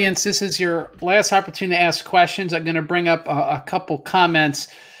the audience, this is your last opportunity to ask questions. I'm going to bring up a couple comments.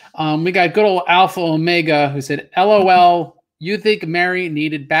 We got good old Alpha Omega who said, LOL, you think Mary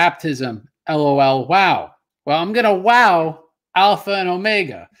needed baptism? LOL, wow. Well, I'm going to wow Alpha and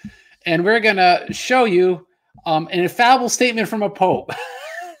Omega. And we're going to show you an infallible statement from a pope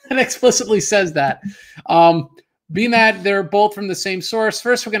that explicitly says that. Being that they're both from the same source,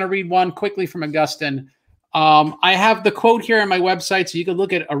 first we're going to read one quickly from Augustine. I have the quote here on my website, so you can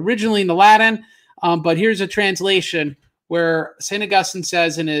look at it originally in the Latin, but here's a translation where St. Augustine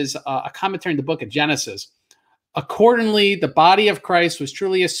says in his a commentary in the book of Genesis, accordingly, the body of Christ was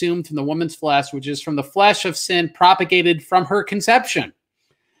truly assumed from the woman's flesh, which is from the flesh of sin propagated from her conception.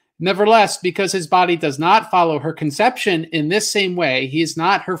 Nevertheless, because his body does not follow her conception in this same way, he is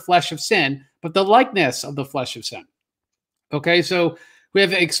not her flesh of sin, but the likeness of the flesh of sin. Okay, so we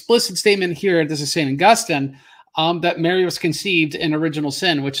have an explicit statement here, this is St. Augustine, that Mary was conceived in original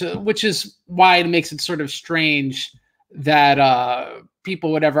sin, which is why it makes it sort of strange that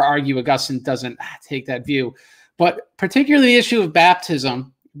people would ever argue Augustine doesn't take that view. But particularly the issue of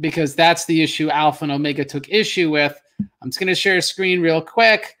baptism, because that's the issue Alpha and Omega took issue with. I'm just going to share a screen real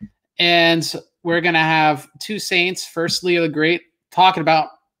quick, and we're going to have two saints, first Leo the Great, talking about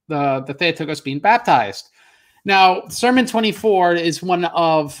the Theotokos being baptized. Now, Sermon 24 is one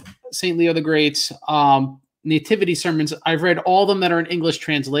of St. Leo the Great's nativity sermons. I've read all of them that are in English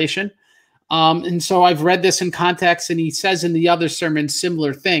translation. And so I've read this in context, and he says in the other sermons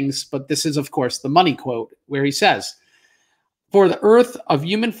similar things, but this is, of course, the money quote where he says, for the earth of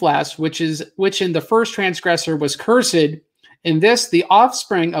human flesh, which in the first transgressor was cursed, in this the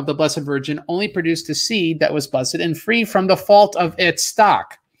offspring of the Blessed Virgin only produced a seed that was blessed and free from the fault of its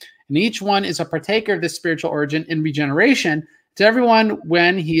stock. And each one is a partaker of this spiritual origin in regeneration to everyone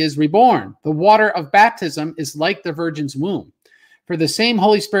when he is reborn. The water of baptism is like the Virgin's womb. For the same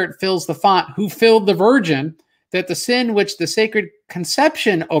Holy Spirit fills the font who filled the Virgin, that the sin which the sacred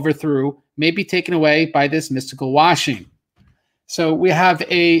conception overthrew may be taken away by this mystical washing. So we have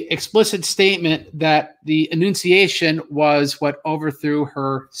a explicit statement that the Annunciation was what overthrew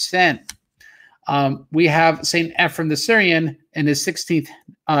her sin. We have St. Ephrem the Syrian in his 16th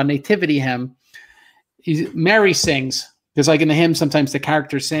nativity hymn. Mary sings, because like in the hymn, sometimes the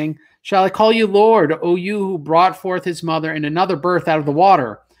characters sing, shall I call you Lord, O you who brought forth his mother in another birth out of the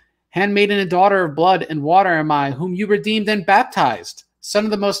water? Handmaiden and daughter of blood and water am I, whom you redeemed and baptized. Son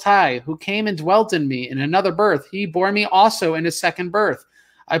of the Most High, who came and dwelt in me in another birth, he bore me also in his second birth.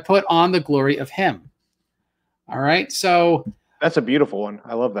 I put on the glory of him. All right, so that's a beautiful one.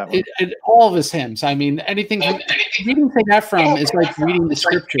 I love that one. All of his hymns. I mean, anything from reading St. Ephrem is like reading the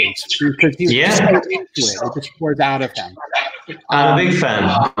scriptures because he's just so into it. It just pours out of him. I'm a big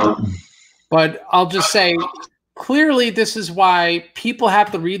fan. But I'll just say, clearly, this is why people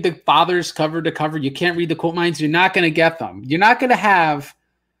have to read the fathers cover to cover. You can't read the quote minds. You're not going to get them. You're not going to have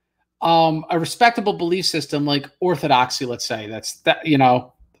a respectable belief system like orthodoxy, let's say, that's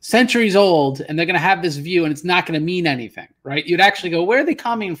centuries old, and they're going to have this view, and it's not going to mean anything, right? You'd actually go, where are they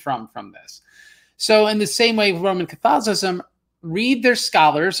coming from this? So in the same way, Roman Catholicism, read their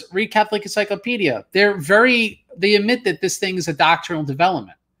scholars, read Catholic Encyclopedia. They admit that this thing is a doctrinal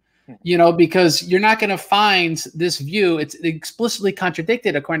development. Because you're not going to find this view. It's explicitly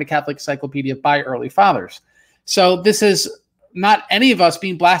contradicted, according to Catholic Encyclopedia, by early fathers. So this is not any of us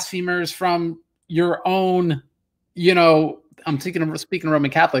being blasphemers from your own, I'm speaking of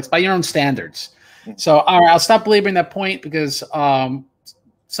Roman Catholics, by your own standards. So, all right, I'll stop belaboring that point because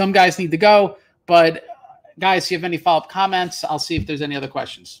some guys need to go. But guys, if you have any follow-up comments, I'll see if there's any other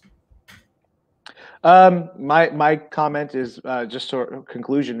questions. My comment is just sort of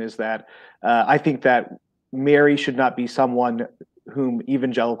conclusion is that I think that Mary should not be someone whom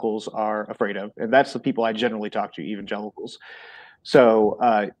evangelicals are afraid of, and that's the people I generally talk to, evangelicals. So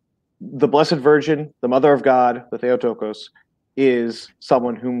the Blessed Virgin, the Mother of God, the Theotokos, is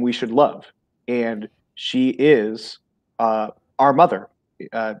someone whom we should love, and she is our mother.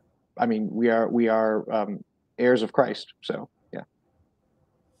 I mean, we are heirs of Christ. So.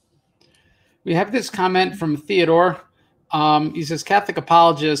 We have this comment from Theodore. He says Catholic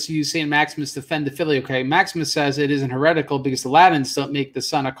apologists use St. Maximus to defend the Filioque. Maximus says it isn't heretical because the Latins don't make the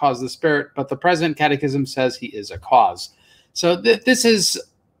Son a cause of the Spirit, but the present catechism says he is a cause. So this is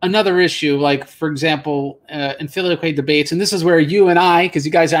another issue. Like, for example, in Filioque debates, and this is where you and I, because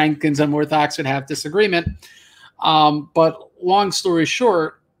you guys are Anglicans and Orthodox, would have disagreement. But long story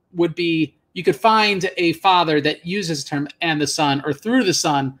short would be you could find a father that uses the term "and the Son" or "through the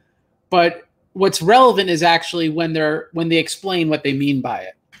Son," but what's relevant is actually when they explain what they mean by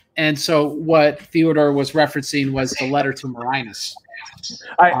it. And so what Theodore was referencing was the letter to Marinus.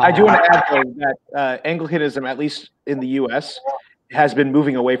 I do want to add, though, that Anglicanism, at least in the U.S., has been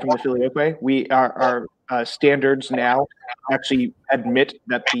moving away from the Filioque. Our standards now actually admit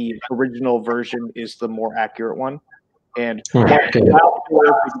that the original version is the more accurate one. And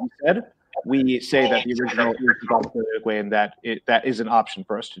we say that the original is the Filioque, and that is an option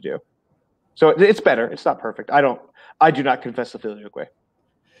for us to do. So it's better. It's not perfect. I do not confess the Filioque.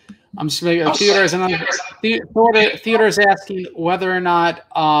 I'm just making Theodore's asking whether or not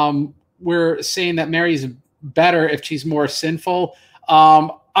we're saying that Mary's better if she's more sinful.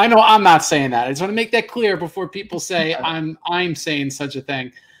 I know I'm not saying that. I just want to make that clear before people say I'm saying such a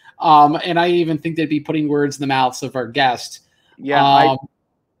thing. And I even think they'd be putting words in the mouths of our guest. Yeah,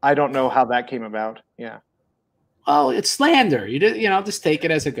 I don't know how that came about. Yeah. Well, it's slander. You just take it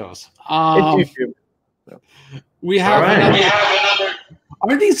as it goes. It's YouTube. So. We have another.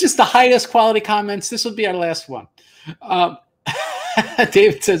 Are these just the highest quality comments? This will be our last one.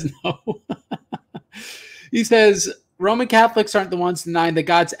 David says no. He says Roman Catholics aren't the ones denying that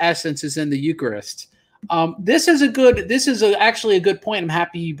God's essence is in the Eucharist. This is actually a good point. I'm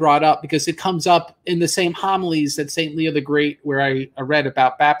happy you brought up because it comes up in the same homilies that St. Leo the Great, where I read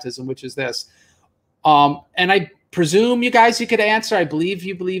about baptism, which is this. And I presume you could answer. I believe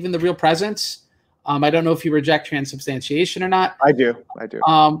you believe in the real presence. I don't know if you reject transubstantiation or not. I do.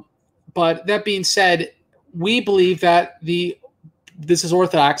 But that being said, we believe that this is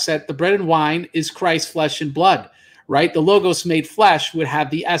Orthodox, that the bread and wine is Christ's flesh and blood, right? The Logos made flesh would have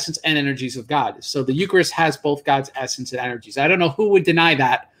the essence and energies of God. So the Eucharist has both God's essence and energies. I don't know who would deny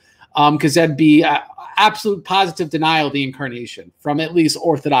that, because that'd be absolute positive denial of the incarnation from at least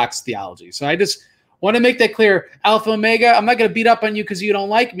Orthodox theology. So I just want to make that clear. Alpha Omega, I'm not going to beat up on you because you don't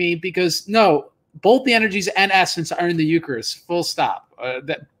like me, because no, both the energies and essence are in the Eucharist, full stop,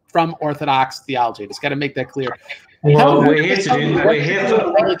 from Orthodox theology. Just got to make that clear. Well, we're here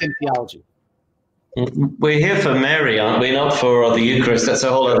for Anglican theology. We're here for Mary, aren't we? Not for the Eucharist. That's a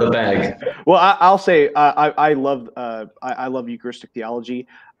whole other bag. Well, I'll say I love Eucharistic theology.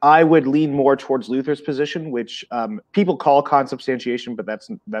 I would lean more towards Luther's position, which people call consubstantiation, but that's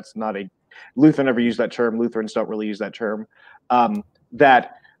not a Luther never used that term. Lutherans don't really use that term.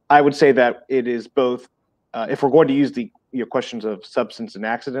 That I would say that it is both. If we're going to use the questions of substance and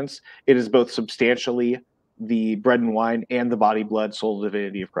accidents, it is both substantially the bread and wine and the body, blood, soul,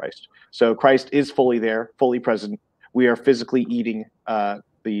 divinity of Christ. So Christ is fully there, fully present. We are physically eating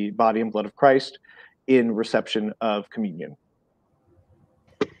the body and blood of Christ in reception of communion.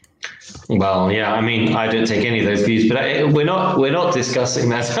 Well, yeah, I mean, I don't take any of those views, but we're not discussing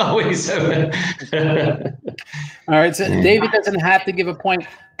that, are we? So, all right. So David doesn't have to give a point,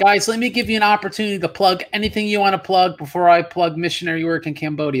 guys. Let me give you an opportunity to plug anything you want to plug before I plug missionary work in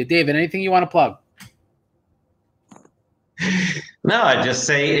Cambodia. David, anything you want to plug? No, I just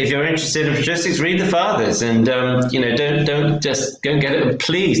say if you're interested in patristics, read the Fathers, and don't get it.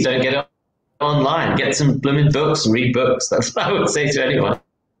 Please don't get it online. Get some blooming books and read books. That's what I would say to anyone.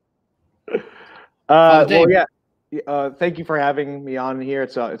 Well, yeah. Thank you for having me on here.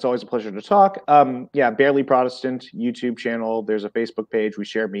 It's always a pleasure to talk. Yeah, Barely Protestant YouTube channel. There's a Facebook page. We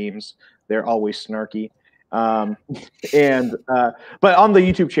share memes. They're always snarky. But on the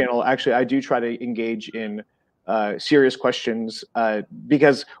YouTube channel, actually, I do try to engage in serious questions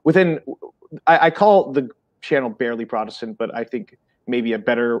because I call the channel Barely Protestant, but I think maybe a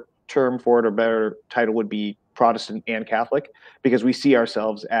better term for it or better title would be Protestant and Catholic, because we see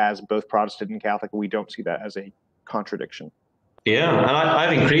ourselves as both Protestant and Catholic, and we don't see that as a contradiction. Yeah, and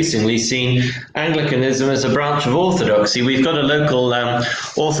I've increasingly seen Anglicanism as a branch of Orthodoxy. We've got a local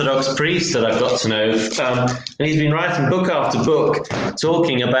Orthodox priest that I've got to know, and he's been writing book after book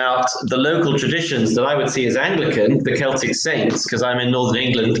talking about the local traditions that I would see as Anglican, the Celtic saints, because I'm in Northern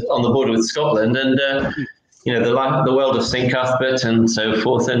England on the border with Scotland, and the world of St. Cuthbert and so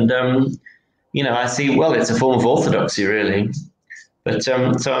forth. And I see, well, it's a form of Orthodoxy, really. But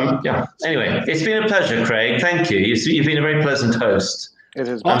yeah. Anyway, it's been a pleasure, Craig. Thank you. You've been a very pleasant host. It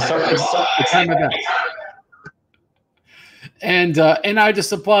has. I'm sorry. And I just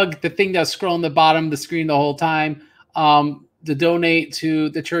to plug the thing that's scrolling the bottom of the screen the whole time. to donate to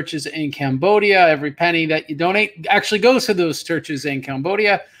the churches in Cambodia. Every penny that you donate actually goes to those churches in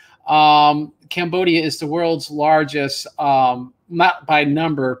Cambodia. Cambodia is the world's largest, not by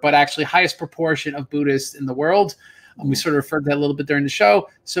number, but actually highest proportion of Buddhists in the world. We sort of referred to that a little bit during the show.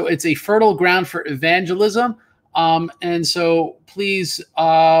 So it's a fertile ground for evangelism. And so please,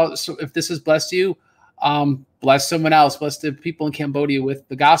 so if this has blessed you, bless someone else, bless the people in Cambodia with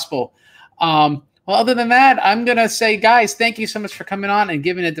the gospel. Well, other than that, I'm going to say, guys, thank you so much for coming on and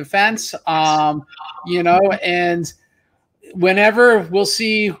giving a defense. You know, and whenever we'll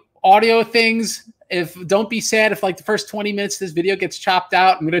see audio things, don't be sad if like the first 20 minutes of this video gets chopped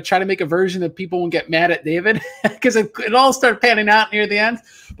out. I'm going to try to make a version that people won't get mad at David because it all started panning out near the end.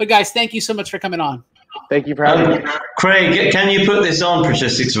 But guys, thank you so much for coming on. Thank you for having me. Craig, can you put this on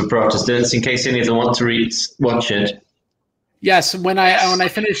Patristics for Protestants in case any of them want to watch it? Yes, when I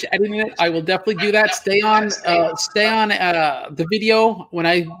finish editing it, I will definitely do that. Stay on the video.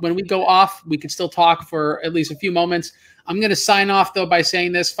 When we go off, we can still talk for at least a few moments. I'm going to sign off though by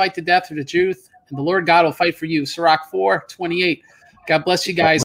saying this: fight to death for the truth, and the Lord God will fight for you. Sirach 4:28. God bless you guys.